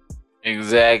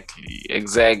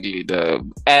 Exactly.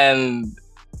 And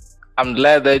I'm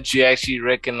glad that you actually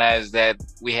recognize that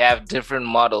we have different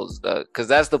models, because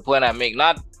that's the point I make.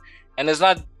 It's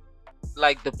not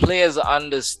like the players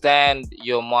understand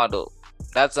your model.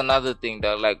 That's another thing,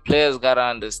 though. Like, players gotta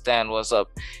understand what's up.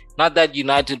 Not that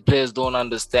United players don't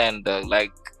understand, though.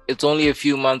 Like, it's only a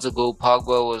few months ago,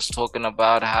 Pogba was talking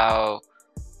about how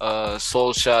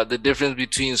Solskjaer, the difference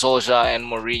between Solskjaer and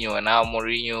Mourinho, and how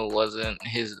Mourinho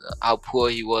how poor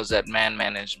he was at man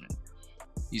management.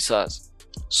 He says.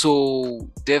 So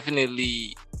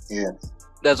definitely,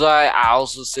 that's why I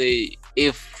also say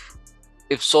if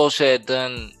Solskjaer had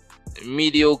done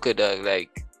mediocre,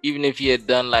 like even if he had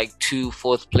done like 2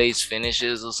 4th place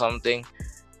finishes or something,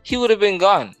 he would have been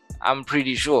gone. I'm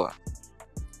pretty sure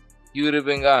he would have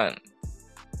been gone.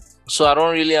 So I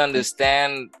don't really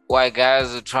understand why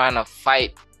guys are trying to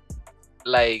fight.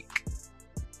 Like,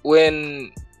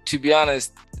 when, to be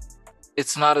honest,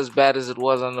 it's not as bad as it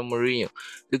was under Mourinho.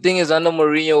 The thing is, under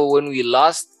Mourinho, when we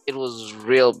lost, it was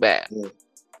real bad. Yeah.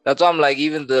 That's why I'm like,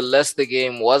 even the Leicester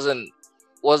game wasn't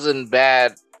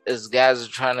bad as guys are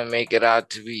trying to make it out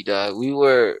to be, dog. We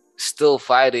were still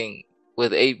fighting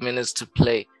with 8 minutes to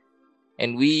play.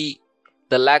 And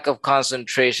the lack of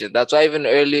concentration. That's why even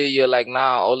earlier you're like,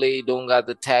 nah, Ole don't got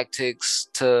the tactics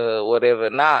to whatever.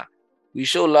 Nah, we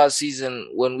showed last season,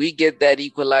 when we get that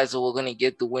equalizer, we're going to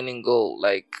get the winning goal.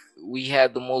 Like, we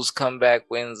had the most comeback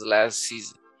wins last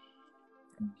season.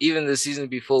 Even the season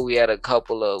before, we had a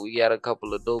couple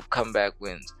of dope comeback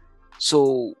wins.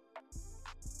 So,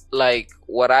 like,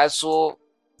 what I saw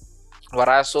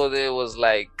there was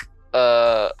like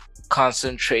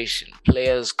concentration,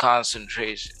 players'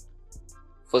 concentration.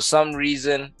 For some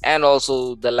reason, and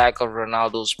also the lack of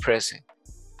Ronaldo's pressing.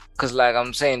 Because like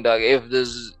I'm saying, dog, if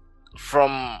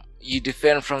you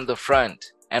defend from the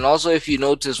front. And also if you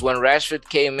notice, when Rashford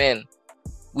came in,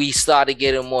 we started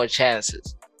getting more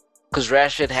chances. Because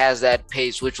Rashford has that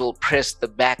pace which will press the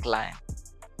back line.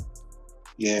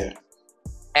 Yeah.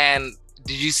 And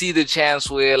did you see the chance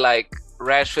where like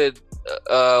Rashford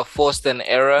forced an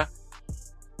error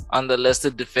on the Leicester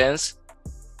defense?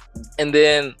 And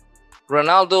then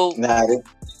Ronaldo. No,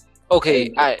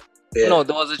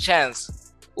 there was a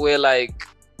chance where like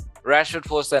Rashford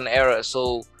forced an error.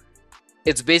 So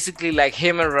it's basically like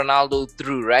him and Ronaldo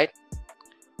through, right?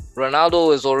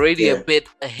 Ronaldo is already a bit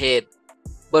ahead,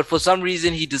 but for some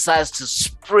reason he decides to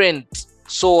sprint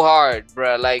so hard,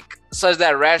 bruh. Like, such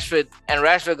that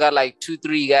Rashford got like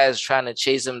 2-3 guys trying to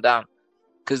chase him down.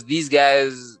 Because these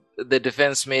guys, the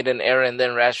defense made an error and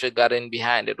then Rashford got in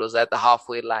behind. It was at the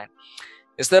halfway line.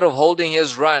 Instead of holding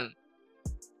his run,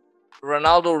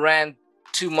 Ronaldo ran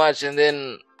too much and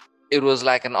then it was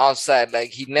like an offside. Like,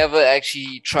 he never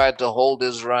actually tried to hold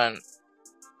his run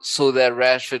so that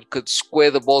Rashford could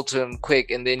square the ball to him quick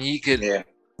and then he could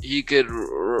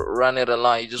run it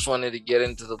along. He just wanted to get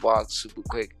into the box super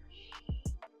quick.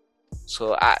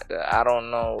 So I don't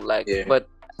know, but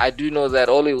I do know that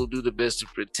Ole will do the best to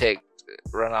protect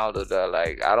Ronaldo.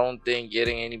 Like, I don't think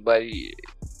getting anybody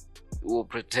will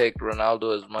protect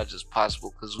Ronaldo as much as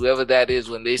possible, because whoever that is,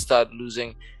 when they start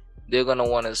losing, they're gonna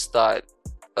want to start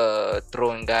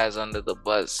throwing guys under the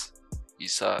bus.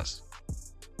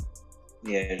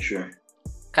 Yeah, sure.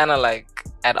 Kind of like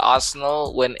at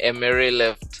Arsenal when Emery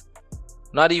left.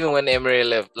 Not even when Emery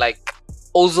left. Like,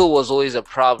 Ozil was always a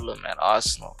problem at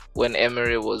Arsenal when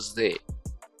Emery was there.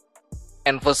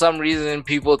 And for some reason,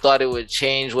 people thought it would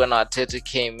change when Arteta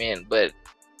came in. But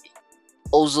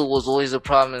Ozil was always a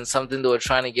problem and something they were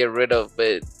trying to get rid of.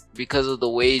 But because of the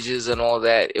wages and all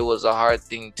that, it was a hard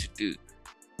thing to do.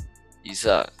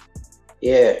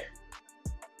 Yeah.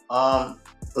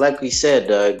 Like we said,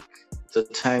 the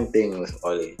time thing with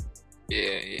Ole.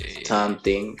 Yeah. Time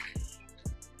thing.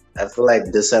 I feel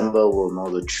like December will know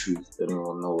the truth and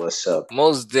we'll know what's up.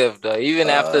 Most def, though. Even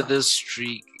after this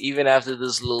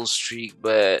little streak,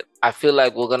 but I feel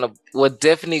like we're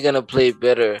definitely gonna play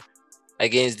better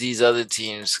against these other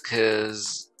teams,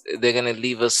 because they're gonna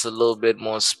leave us a little bit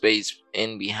more space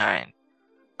in behind.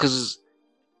 Because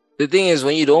the thing is,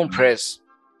 when you don't press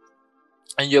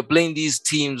and you're playing these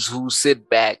teams who sit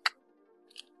back,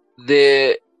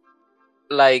 they're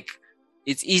like,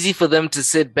 it's easy for them to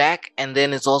sit back, and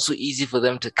then it's also easy for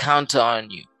them to counter on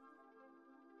you.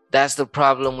 That's the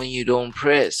problem when you don't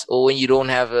press, or when you don't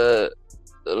have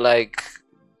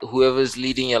whoever's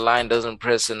leading your line doesn't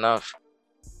press enough.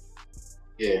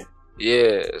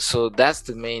 Yeah, so that's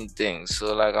the main thing.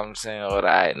 So like I'm saying, all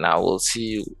right, now we'll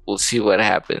see what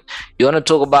happens. You want to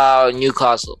talk about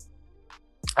Newcastle?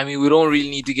 I mean, we don't really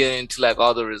need to get into like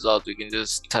all the results. We can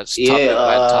just touch topic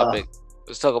by topic.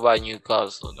 Let's talk about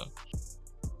Newcastle though.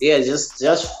 Yeah, just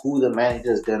who the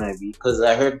manager is gonna be, because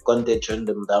I heard Conte turned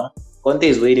them down. Conte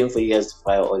is waiting for you guys to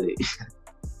fire Ole.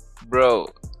 Bro,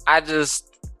 I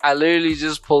literally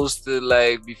just posted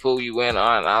like before we went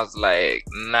on. I was like,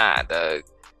 nah, dog.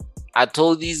 I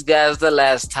told these guys the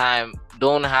last time,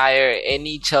 don't hire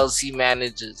any Chelsea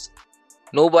managers.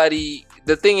 Nobody.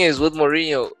 The thing is, with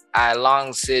Mourinho, I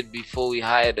long said before we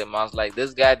hired him, I was like,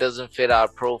 this guy doesn't fit our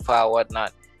profile,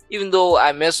 whatnot. Even though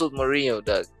I mess with Mourinho,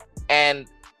 Doug. And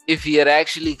if he had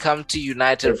actually come to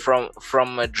United from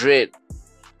Madrid,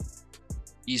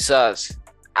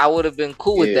 I would have been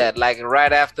cool with that. Like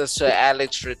right after Sir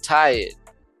Alex retired,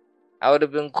 I would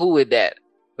have been cool with that.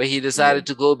 But he decided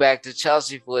to go back to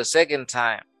Chelsea for a second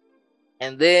time.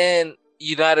 And then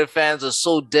United fans are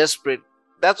so desperate.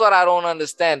 That's what I don't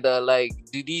understand, dog. Like,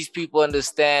 do these people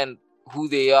understand who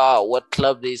they are, what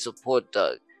club they support,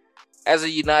 dog? As a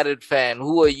United fan,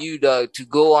 who are you, dog, to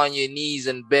go on your knees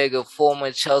and beg a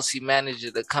former Chelsea manager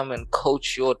to come and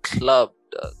coach your club,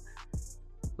 dog?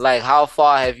 Like, how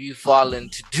far have you fallen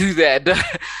to do that, dog?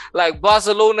 Like,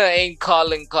 Barcelona ain't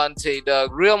calling Conte,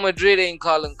 dog. Real Madrid ain't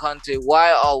calling Conte.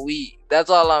 Why are we? That's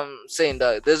all I'm saying,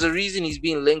 dog. There's a reason he's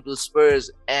being linked with Spurs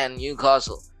and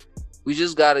Newcastle. We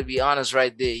just gotta be honest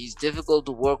right there. He's difficult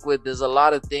to work with. There's a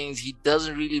lot of things. He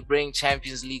doesn't really bring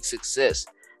Champions League success.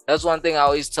 That's one thing I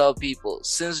always tell people.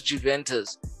 Since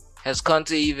Juventus, has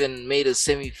Conte even made a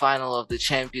semi-final of the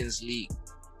Champions League?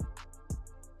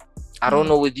 I don't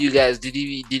know with you guys. Did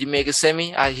he make a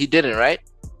semi? He didn't, right?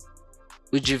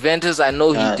 With Juventus, I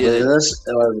know he did.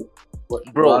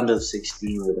 Bro, round of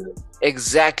 16 with him.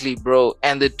 Exactly, bro.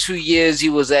 And the 2 years he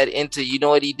was at Inter, you know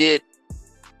what he did?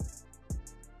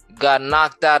 Got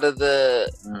knocked out of the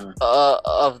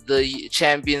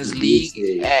Champions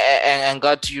League and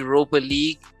got to Europa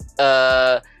League.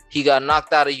 He got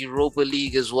knocked out of Europa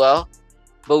League as well.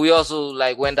 But we also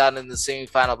went out in the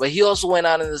semi-final. But he also went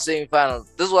out in the semi-final.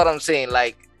 This is what I'm saying.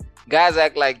 Like, guys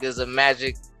act like there's a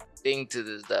magic thing to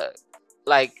this, dog.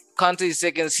 Like, Conte's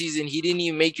second season, he didn't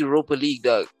even make Europa League,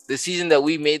 dog. The season that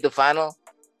we made the final,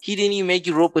 he didn't even make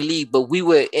Europa League. But we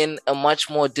were in a much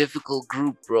more difficult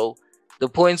group, bro. The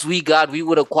points we got, we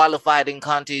would have qualified in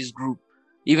Conte's group,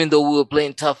 even though we were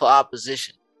playing tougher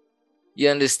opposition. You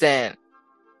understand?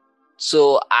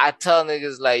 So I tell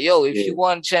niggas like, yo, if you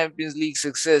want Champions League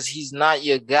success, he's not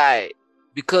your guy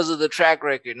because of the track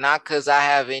record, not because I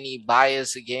have any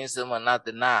bias against him or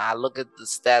nothing. Nah, I look at the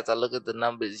stats, I look at the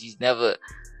numbers. He's never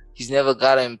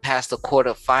gotten past the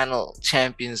quarterfinal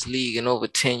Champions League in over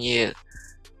 10 years.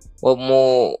 What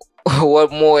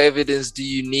more evidence do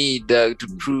you need, Doug, to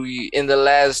prove you? In the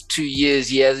last 2 years,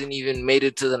 he hasn't even made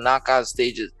it to the knockout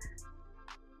stages.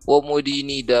 What more do you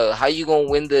need, Doug? How you gonna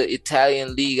win the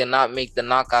Italian league and not make the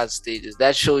knockout stages?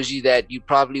 That shows you that you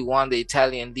probably won the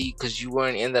Italian league because you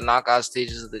weren't in the knockout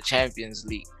stages of the Champions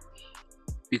League.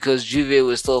 Because Juve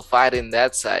was still fighting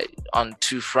that side on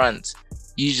two fronts.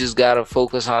 You just gotta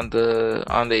focus on the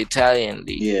Italian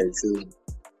league. Yeah, true.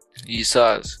 You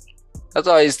saw us. That's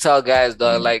why I always tell guys,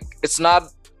 dog, like,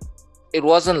 it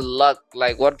wasn't luck.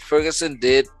 Like, what Ferguson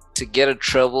did to get a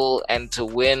treble and to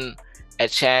win a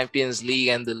Champions League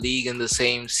and the league in the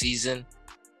same season,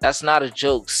 that's not a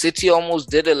joke. City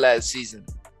almost did it last season,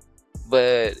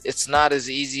 but it's not as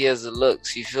easy as it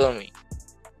looks. You feel me?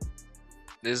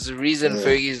 There's a reason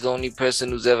Fergie's the only person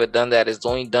who's ever done that. It's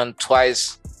only done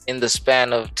twice in the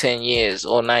span of 10 years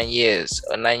or 9 years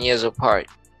or 9 years apart.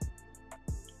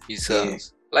 You see?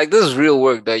 Like, this is real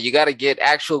work, though. You got to get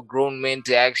actual grown men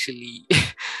to actually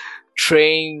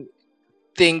train,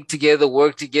 think together,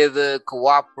 work together,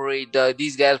 cooperate.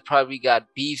 These guys probably got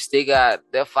beefs.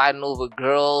 They're fighting over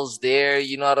girls there.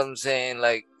 You know what I'm saying?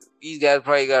 Like, these guys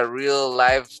probably got real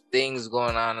life things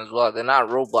going on as well. They're not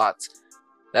robots.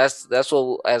 That's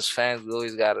what, as fans, we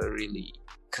always got to really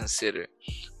consider.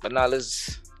 But now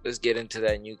let's get into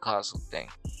that Newcastle thing.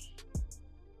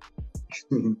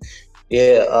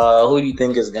 Yeah, who do you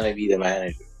think is gonna be the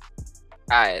manager?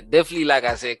 Alright, definitely, like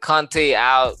I said, Conte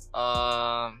out.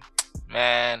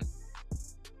 Man,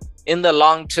 in the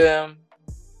long term,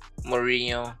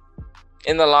 Mourinho.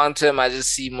 In the long term, I just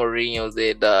see Mourinho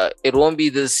there. It won't be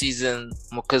this season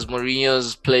because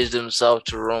Mourinho's pledged himself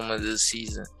to Roma this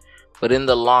season. But in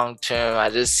the long term, I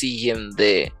just see him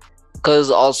there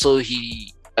because also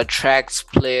he attracts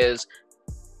players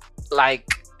like.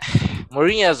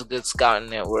 Mourinho has a good scouting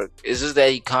network. It's just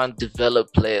that he can't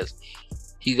develop players.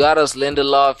 He got us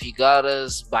Lindelof. He got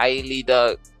us Bailey.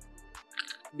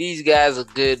 These guys are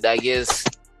good, I guess,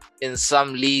 in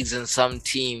some leagues and some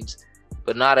teams,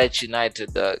 but not at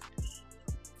United, dog.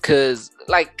 Because,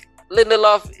 like,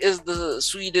 Lindelof is the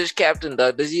Swedish captain,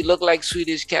 dog. Does he look like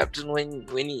Swedish captain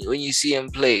when you see him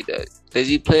play, dog? Does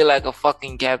he play like a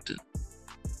fucking captain?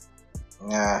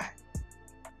 Nah.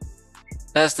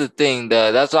 That's the thing,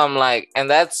 though. That's what I'm like.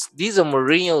 And these are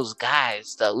Mourinho's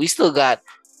guys, though. We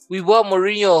bought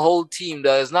Mourinho a whole team,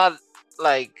 though. It's not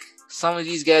like some of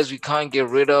these guys we can't get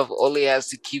rid of. Ole has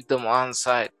to keep them on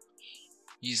side.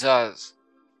 He says.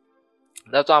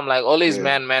 That's why I'm like, Ole's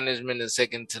man management is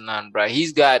second to none, bro.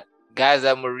 He's got guys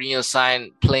that Mourinho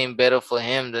signed playing better for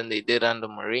him than they did under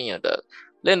Mourinho, though.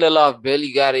 Lindelof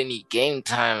barely got any game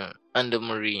time under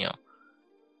Mourinho.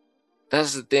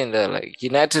 That's the thing, that like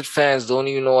United fans don't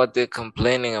even know what they're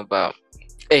complaining about.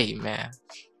 Hey, man.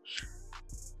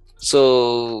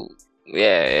 So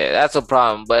yeah, that's a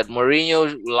problem. But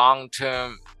Mourinho, long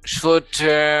term, short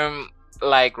term,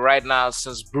 like right now,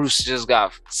 since Bruce just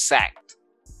got sacked.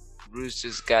 Bruce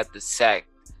just got the sack.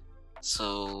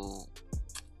 So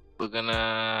we're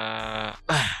gonna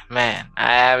man,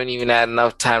 I haven't even had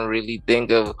enough time to really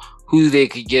think of who they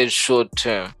could get short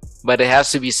term. But it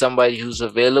has to be somebody who's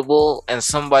available and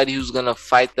somebody who's gonna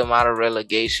fight them out of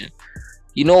relegation.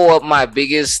 You know what my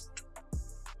biggest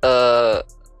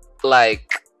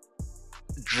like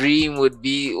dream would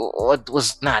be? What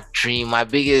was not dream? My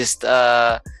biggest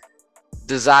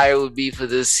desire would be for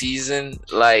this season,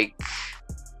 like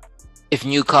if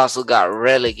Newcastle got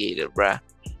relegated, bruh.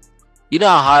 You know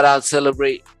how hard I'd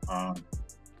celebrate?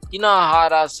 You know how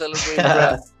hard I'd celebrate,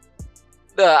 bruh?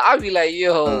 I'd be like,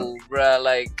 yo, bruh,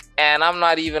 like, and I'm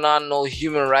not even on no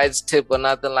human rights tip or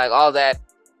nothing like all that.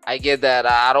 I get that.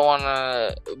 I don't want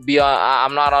to be on,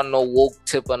 I'm not on no woke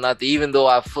tip or nothing, even though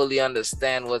I fully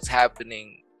understand what's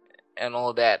happening and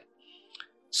all that.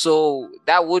 So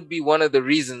that would be one of the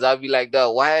reasons. I'd be like,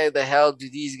 why the hell do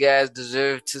these guys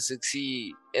deserve to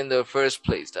succeed in the first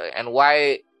place? And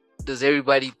why does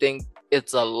everybody think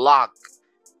it's a lock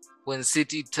when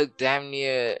City took damn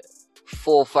near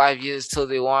 4 or 5 years till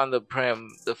they won the Prem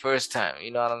the first time?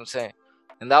 You know what I'm saying?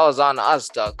 And that was on us,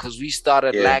 dog, because we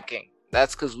started lacking.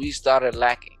 That's because we started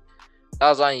lacking. That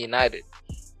was on United.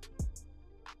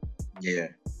 Yeah.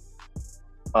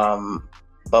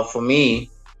 But for me,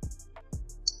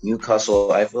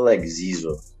 Newcastle, I feel like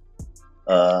Zizou.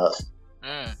 I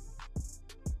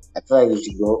feel like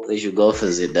they should go for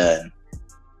Zidane.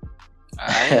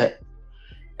 Right.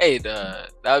 Hey,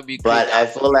 that would be cool. But I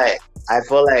feel like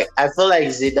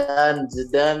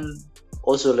Zidane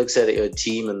also looks at your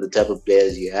team and the type of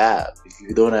players you have. If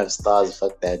you don't have stars,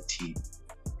 fuck that team.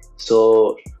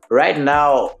 So right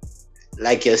now,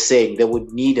 like you're saying, they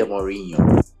would need a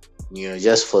Mourinho,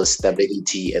 just for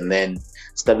stability and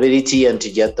to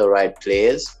get the right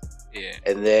players. Yeah.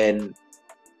 And then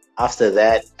after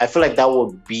that, I feel like that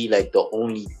would be like the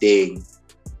only thing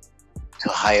to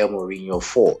hire Mourinho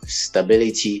for.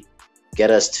 Stability,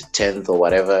 get us to 10th or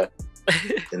whatever,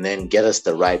 and then get us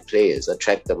the right players,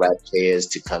 attract the right players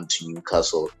to come to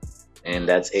Newcastle. And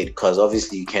that's it. Because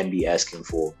obviously you can't be asking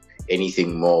for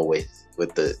anything more with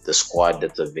the squad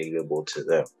that's available to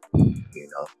them,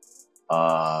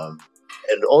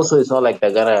 and also it's not like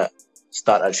they're gonna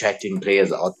start attracting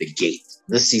players out the gate.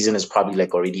 This season is probably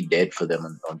like already dead for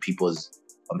them on people's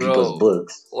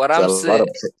books. What I'm saying,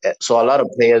 so a lot of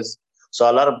players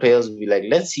will be like,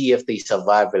 let's see if they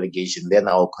survive relegation, then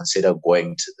I'll consider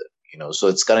going to them. So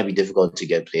it's gonna be difficult to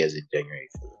get players in January.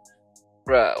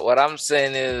 Bruh, what I'm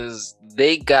saying is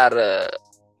they gotta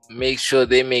make sure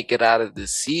they make it out of the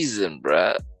season,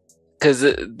 bruh, because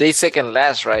they second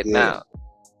last right now.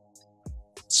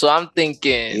 So I'm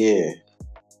thinking,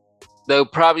 they're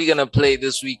probably gonna play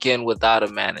this weekend without a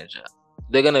manager.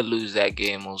 They're gonna lose that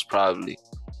game most probably,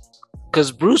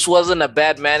 because Bruce wasn't a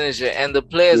bad manager, and the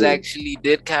players actually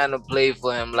did kind of play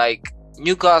for him. Like,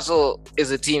 Newcastle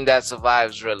is a team that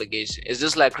survives relegation. It's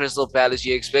just like Crystal Palace.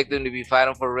 You expect them to be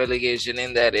fighting for relegation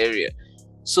in that area.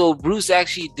 So Bruce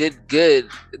actually did good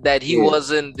that he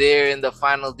wasn't there in the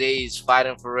final days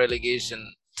fighting for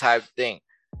relegation type thing.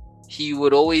 He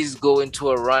would always go into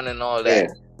a run and all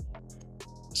that.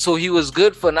 So he was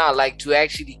good for now, like to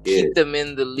actually keep them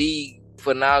in the league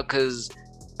for now, because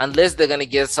unless they're going to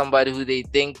get somebody who they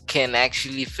think can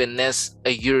actually finesse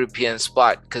a European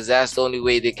spot, because that's the only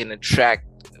way they can attract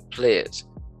players.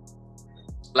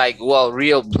 Like, well,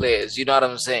 real players, you know what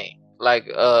I'm saying? Like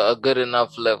a good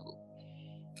enough level.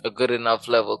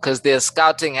 Because their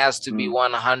scouting has to be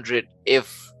 100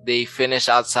 if they finish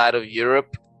outside of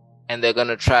Europe, and they're going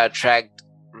to try to attract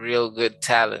real good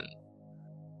talent.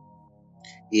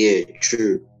 Yeah,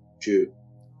 true.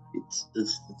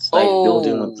 It's like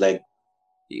building with like.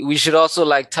 We should also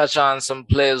like touch on some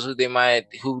players who they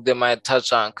might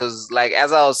touch on, because like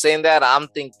as I was saying that, I'm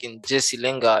thinking Jesse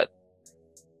Lingard.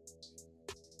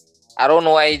 I don't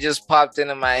know why he just popped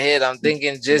into my head. I'm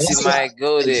thinking Jesse might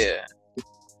go there.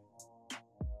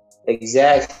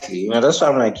 Exactly. That's why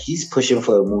I'm like, he's pushing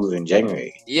for a move in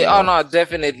January. Yeah. Oh no,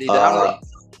 definitely.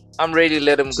 I'm ready to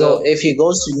let him go. So if he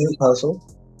goes to Newcastle,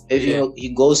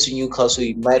 he goes to Newcastle,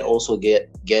 he might also get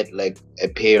like a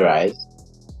pay rise.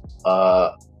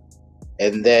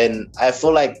 And then I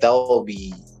feel like that will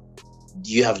be,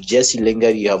 you have Jesse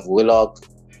Lingard, you have Willock.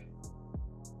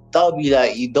 That will be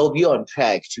like, they'll be on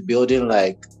track to building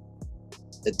like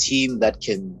a team that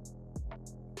can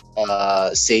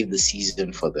save the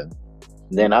season for them.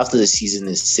 And then after the season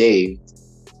is saved,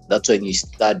 that's when you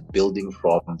start building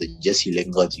from the Jesse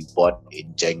Lingard you bought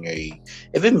in January.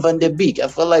 Even Van der Beek, I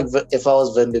feel like if I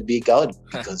was Van der Beek, I would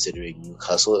be considering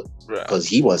Newcastle because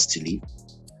he wants to leave.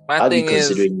 I'll be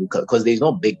considering because there's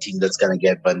no big team that's gonna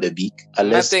get Van de Beek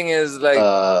unless. My thing is like,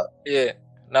 yeah.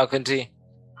 Now continue.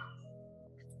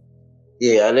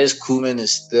 Yeah, unless Koeman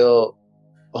is still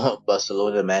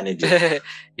Barcelona manager.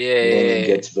 yeah.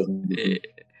 Gets Van de Beek.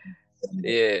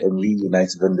 And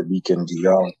reunites Van de Beek and De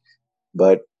Jong.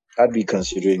 But I'd be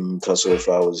considering Newcastle if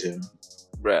I was him.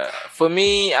 Bruh. For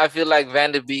me, I feel like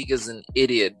Van de Beek is an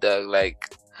idiot, Doug. Like,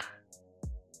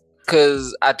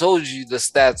 because I told you the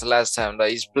stats last time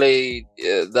that he's played,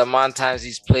 the amount of times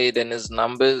he's played and his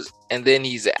numbers, and then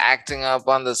he's acting up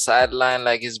on the sideline,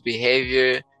 like his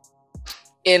behavior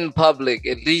in public.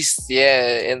 At least,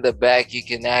 in the back you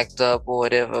can act up or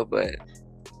whatever, but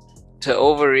to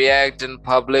overreact in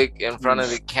public in front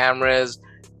of the cameras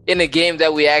in a game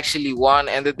that we actually won.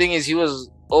 And the thing is, he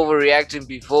was overreacting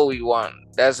before we won.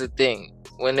 That's the thing,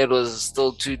 when it was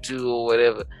still 2-2 or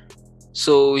whatever.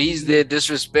 So he's there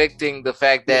disrespecting the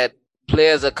fact that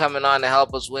players are coming on to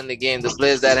help us win the game. The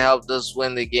players that helped us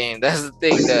win the game. That's the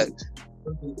thing that...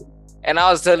 And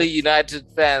I was telling United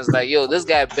fans, like, yo, this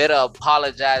guy better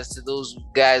apologize to those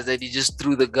guys that he just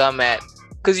threw the gum at.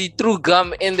 Because he threw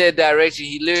gum in their direction.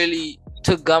 He literally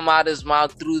took gum out his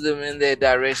mouth, threw them in their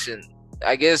direction.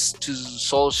 I guess to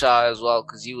Solskjaer as well,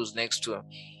 because he was next to him.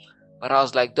 But I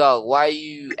was like, dog, why are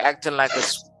you acting like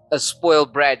a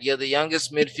spoiled brat? You're the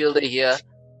youngest midfielder here.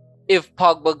 If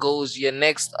Pogba goes, you're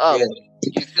next up. Yeah.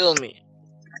 You feel me?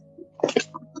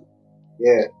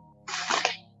 Yeah.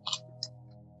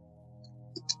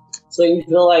 So you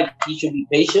feel like he should be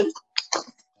patient?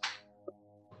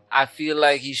 I feel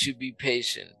like he should be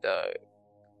patient, dog.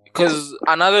 Because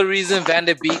another reason Van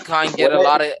de Beek can't get a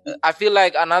lot of... I feel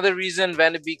like another reason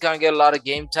Van de Beek can't get a lot of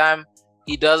game time,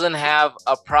 he doesn't have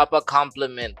a proper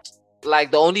complement.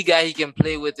 Like, the only guy he can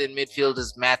play with in midfield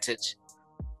is Matic.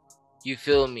 You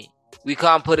feel me? We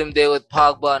can't put him there with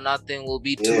Pogba or nothing. We'll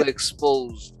be too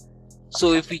exposed.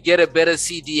 So if we get a better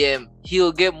CDM,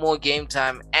 he'll get more game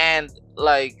time. And,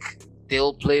 like,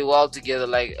 they'll play well together.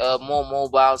 Like, a more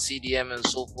mobile CDM and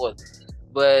so forth.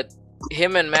 But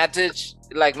him and Matic...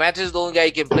 Like, Matic is the only guy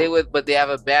he can play with, but they have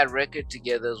a bad record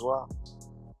together as well.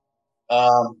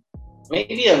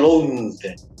 Maybe a loan move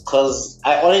then. Because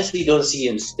I honestly don't see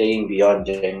him staying beyond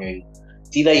January.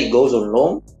 It's either he goes on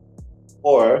loan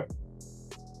or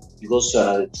he goes to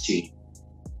another team.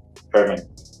 Permanent.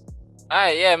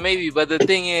 Yeah, maybe. But the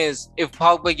thing is, if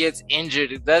Pogba gets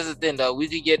injured, that's the thing, though. We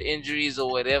could get injuries or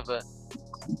whatever.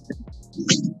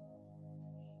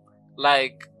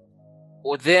 Like,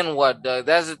 well, then what, dog?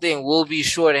 That's the thing. We'll be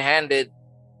short-handed,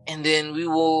 and then we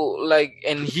will, like,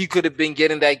 and he could have been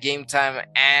getting that game time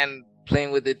and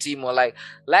playing with the team. Or, like,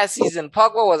 last season,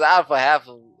 Pogba was out for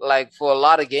for a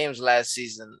lot of games last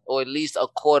season, or at least a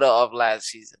quarter of last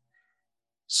season.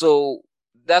 So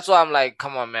that's why I'm like,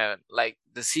 come on, man. Like,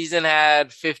 the season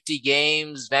had 50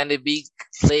 games. Van de Beek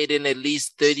played in at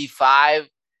least 35.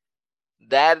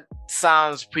 That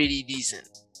sounds pretty decent.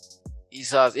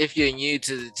 If you're new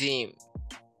to the team.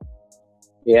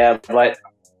 Yeah, but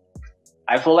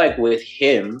I feel like with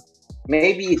him,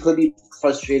 maybe he could be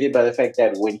frustrated by the fact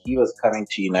that when he was coming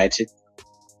to United,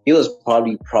 he was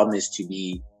probably promised to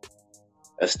be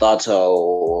a starter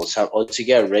or to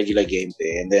get a regular game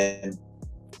there, and then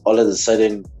all of a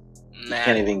sudden you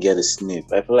can't even get a sniff.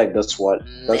 I feel like that's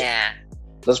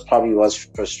probably what's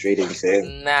frustrating to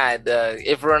him. Nah, dog.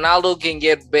 If Ronaldo can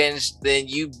get benched, then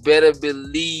you better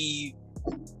believe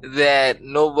that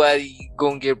nobody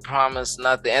gonna get promised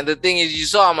nothing. And the thing is, you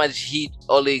saw how much heat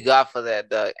Ole got for that,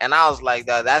 dog. And I was like,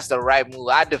 dog, that's the right move.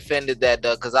 I defended that,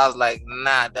 dog, because I was like,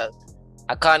 nah, dog,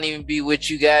 I can't even be with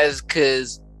you guys,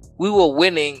 because we were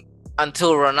winning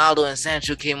until Ronaldo and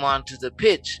Sancho came onto the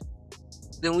pitch.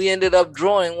 Then we ended up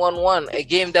drawing 1-1, a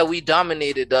game that we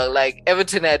dominated, dog. Like,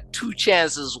 Everton had 2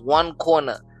 chances, 1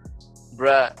 corner,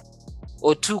 bruh.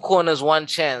 Or 2 corners, 1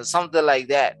 chance, something like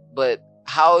that. But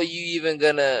how are you even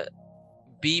gonna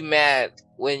be mad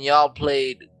when y'all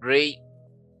played great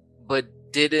but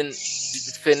didn't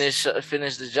finish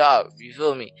the job? You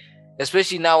feel me?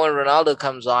 Especially now when Ronaldo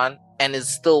comes on and it's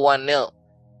still 1-0.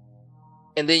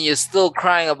 And then you're still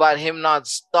crying about him not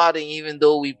starting even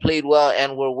though we played well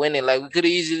and we're winning. Like, we could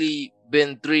have easily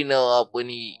been 3-0 up when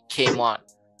he came on.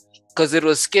 Because it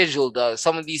was scheduled, dog.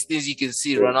 Some of these things you can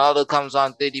see. Ronaldo comes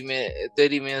on 30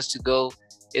 minutes to go.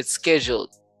 It's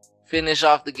scheduled. Finish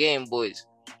off the game, boys.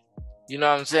 You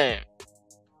know what I'm saying?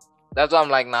 That's why I'm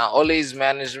like, nah, Ole's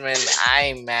management, I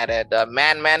ain't mad at that.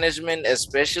 Man management,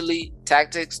 especially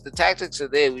tactics. The tactics are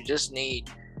there. We just need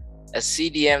a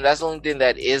CDM. That's the only thing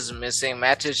that is missing.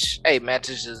 Matic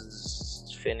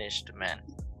is finished, man.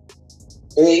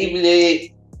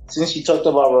 Since you talked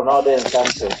about Ronaldo and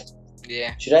Sancho,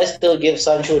 Yeah. Should I still give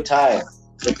Sancho time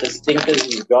with the stinkers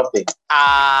he's dropping?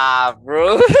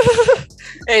 Bro.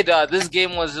 Hey, dog, this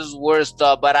game was his worst,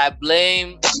 dog. But I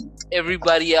blame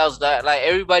everybody else. Dog. Like,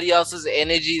 everybody else's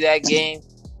energy that game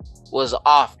was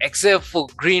off, except for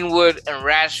Greenwood and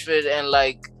Rashford and,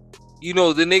 like, you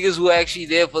know, the niggas who are actually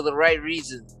there for the right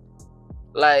reason.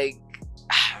 Like,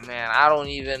 man, I don't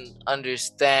even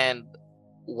understand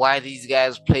why these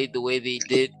guys played the way they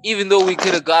did, even though we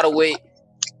could have got away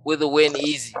with a win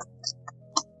easy.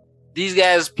 These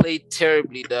guys played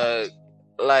terribly, dog.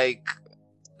 Like,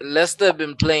 Leicester have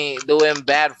been playing, they were in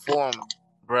bad form,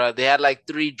 bruh. They had like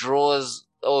 2 draws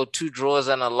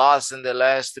and a loss in the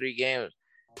last 3 games.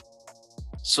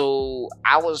 So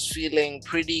I was feeling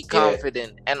pretty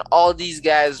confident, and all these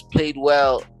guys played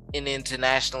well in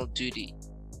international duty.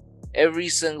 Every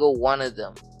single one of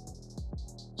them.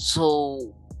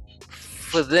 So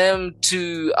for them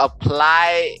to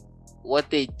apply what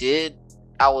they did,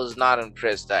 I was not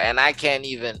impressed. And I can't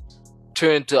even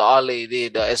turn to Ole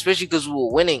there, especially because we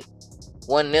were winning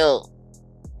 1-0.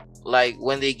 Like,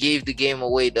 when they gave the game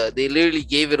away, they literally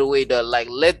gave it away. Like,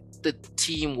 let the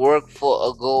team work for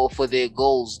a goal, for their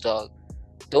goals, dog.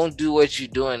 Don't do what you're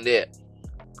doing there.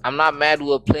 I'm not mad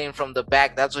we're playing from the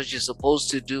back. That's what you're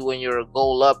supposed to do when you're a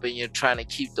goal up and you're trying to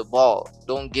keep the ball.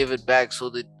 Don't give it back so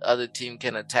the other team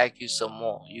can attack you some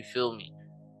more. You feel me?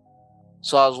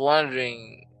 So I was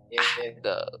wondering,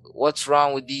 what's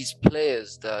wrong with these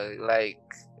players, dog? Like,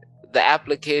 the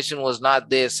application was not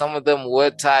there. Some of them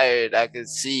were tired. I could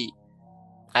see,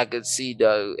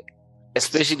 dog.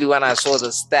 Especially when I saw the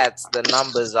stats, the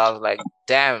numbers, I was like,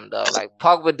 damn, dog. Like,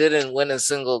 Pogba didn't win a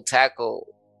single tackle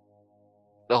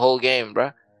the whole game,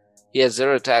 bruh. He had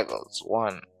 0 tackles,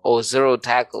 0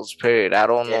 tackles, period. I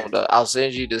don't know. I'll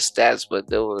send you the stats, but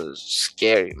that was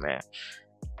scary, man.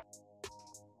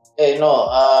 Hey, no,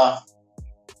 I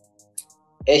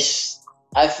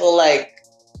feel like,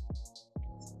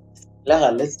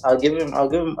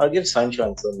 I'll give Sancho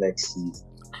until next season.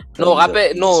 No, I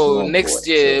bet next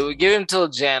year we give him till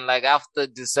Jan, like after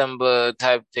December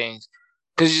type things.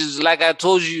 Because, like I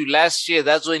told you last year,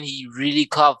 that's when he really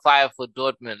caught fire for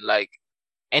Dortmund. Like,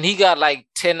 and he got like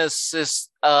 10 assists,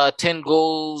 10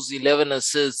 goals, 11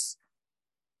 assists.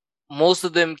 Most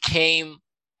of them came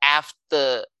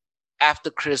after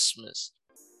Christmas.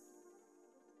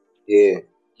 Yeah.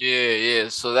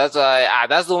 So that's why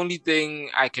that's the only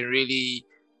thing I can really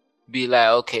be like,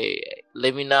 okay,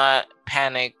 let me not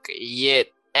panic yet.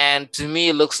 And to me,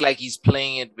 it looks like he's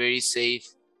playing it very safe,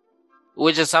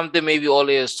 which is something maybe Ole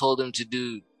has told him to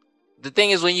do. The thing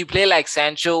is, when you play like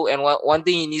Sancho, and one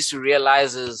thing he needs to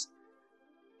realize is,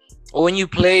 when you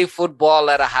play football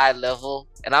at a high level,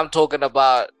 and I'm talking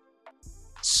about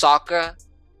soccer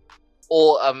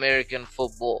or American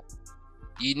football,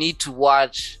 you need to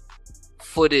watch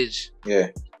footage. Yeah.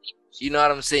 You know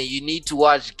what I'm saying? You need to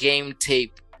watch game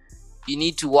tape. You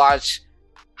need to watch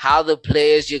how the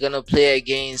players you're going to play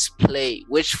against play,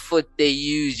 which foot they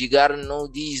use. You got to know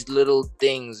these little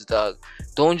things, dog.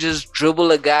 Don't just dribble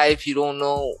a guy if you don't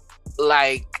know,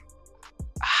 like,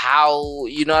 how,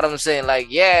 you know what I'm saying? Like,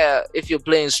 yeah, if you're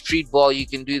playing street ball, you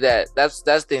can do that. That's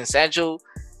the thing. Sancho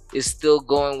is still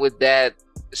going with that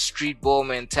street ball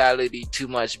mentality too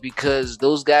much, because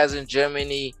those guys in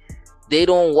Germany, they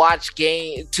don't watch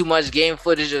too much game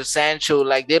footage of Sancho.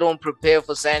 Like, they don't prepare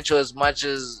for Sancho as much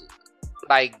as,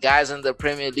 like, guys in the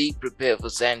Premier League prepare for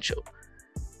Sancho.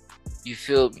 You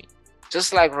feel me?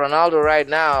 Just like Ronaldo right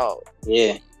now.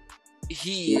 Yeah.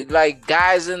 Like,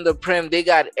 guys in the Prem, they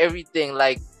got everything.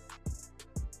 Like,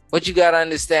 what you gotta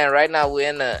understand, right now we're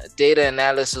in a data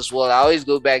analysis world. I always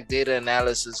go back data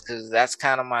analysis because that's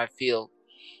kind of my field.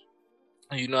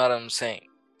 You know what I'm saying?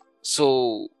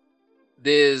 So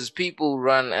there's people who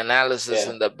run analysis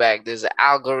in the back. There's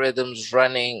algorithms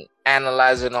running,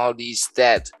 analyzing all these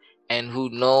stats, and who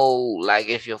know, like,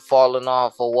 if you're falling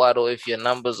off or what, or if your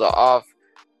numbers are off.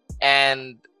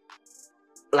 And,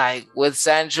 like, with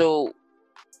Sancho,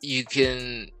 you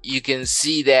can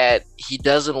see that he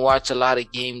doesn't watch a lot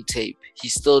of game tape.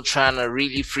 He's still trying to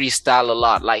really freestyle a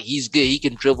lot. Like, he's good. He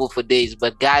can dribble for days,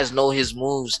 but guys know his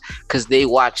moves because they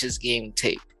watch his game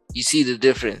tape. You see the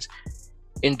difference.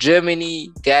 In Germany,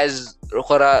 guys,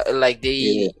 like,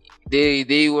 they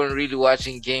weren't really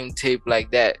watching game tape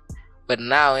like that. But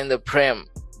now in the Prem,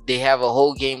 they have a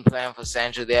whole game plan for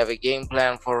Sancho. They have a game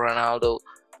plan for Ronaldo.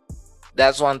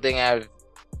 That's one thing I've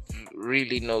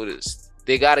really noticed.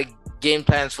 They got a game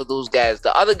plans for those guys.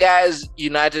 The other guys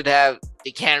United have,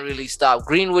 they can't really stop.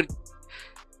 Greenwood,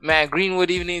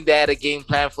 even if they had a game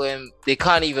plan for him, they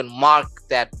can't even mark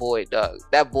that boy, dog.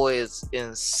 That boy is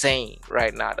insane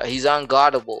right now, dog. He's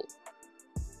unguardable.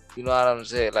 You know what I'm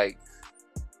saying? Like,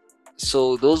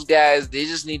 so those guys, they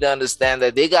just need to understand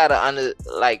that they gotta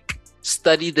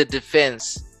study the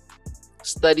defense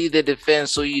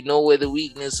so you know where the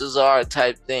weaknesses are,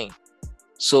 type thing.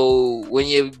 So when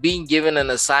you're being given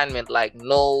an assignment, like,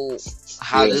 know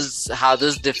how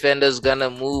this defender's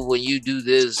gonna move when you do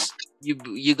this,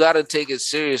 you gotta take it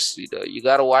seriously though. You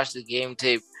gotta watch the game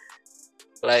tape.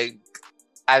 Like,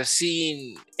 I've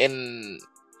seen in,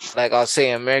 like, I'll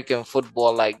say American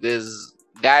football, like, there's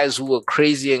guys who were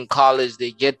crazy in college,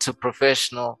 they get to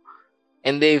professional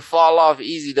and they fall off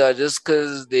easy though, just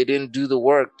because they didn't do the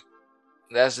work.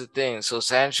 That's the thing. So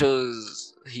Sancho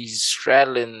he's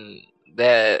straddling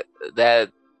that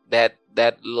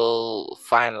little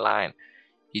fine line.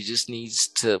 He just needs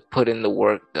to put in the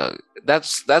work though.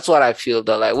 That's what I feel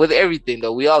though. Like, with everything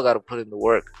though, we all got to put in the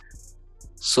work.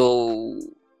 So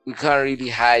we can't really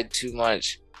hide too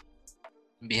much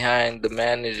behind the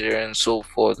manager and so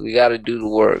forth. We got to do the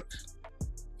work.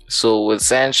 So with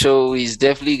Sancho, he's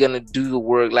definitely gonna do the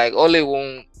work. Like, Ole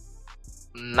won't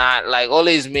not, like,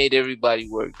 Ole's made everybody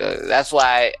work. That's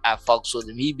why I fucks with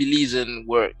him. He believes in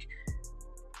work.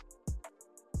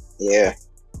 Yeah.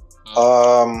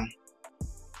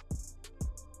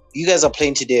 You guys are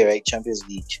playing today, right? Champions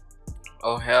League.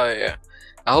 Oh hell yeah!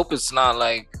 I hope it's not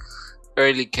like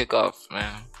early kickoff,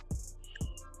 man.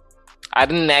 I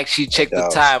didn't actually check the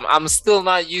time. I'm still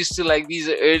not used to, like, these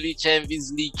early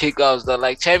Champions League kickoffs though.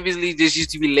 Like, Champions League just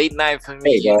used to be late night for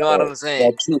me. You know what I'm saying?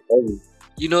 They're too early.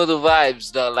 You know the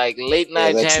vibes though. Like, late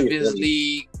night Champions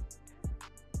League.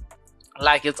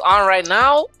 Like, it's on right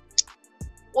now.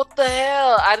 What the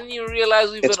hell? I didn't even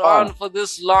realize we've been on for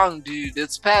this long, dude.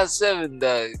 It's past 7,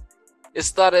 dog. It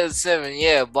started at 7.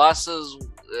 Yeah, Barca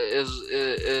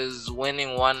is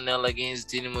winning 1-0 against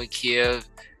Dynamo Kiev,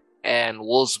 and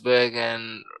Wolfsburg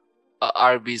and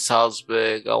RB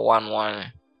Salzburg are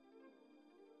 1-1.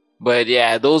 But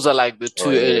yeah, those are like the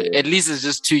two. At least it's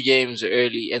just 2 games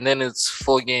early, and then it's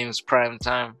 4 games prime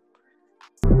time.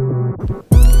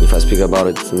 If I speak about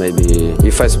it, maybe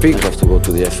if I speak, I have to go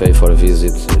to the FA for a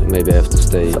visit. Maybe I have to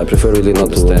stay. I prefer really not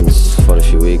to stand for a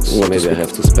few weeks. Maybe I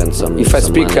have to spend some. If I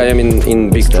speak, money. I am in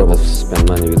big trouble. Spend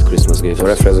money with Christmas gifts. The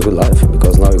referee has a good life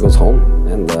because now he goes home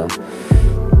and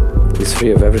he's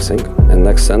free of everything. And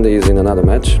next Sunday he's in another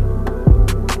match,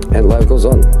 and life goes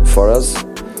on. For us,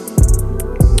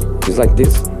 it's like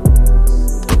this.